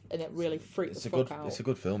bath, and it really freaked the fuck out. It's a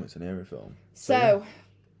good film. It's an eerie film. So, yeah.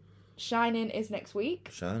 Shining is next week.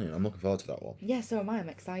 Shining. I'm looking forward to that one. Yeah, so am I. I'm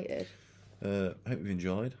excited. I hope you've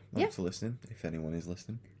enjoyed. Thanks for listening, if anyone is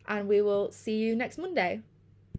listening. And we will see you next Monday.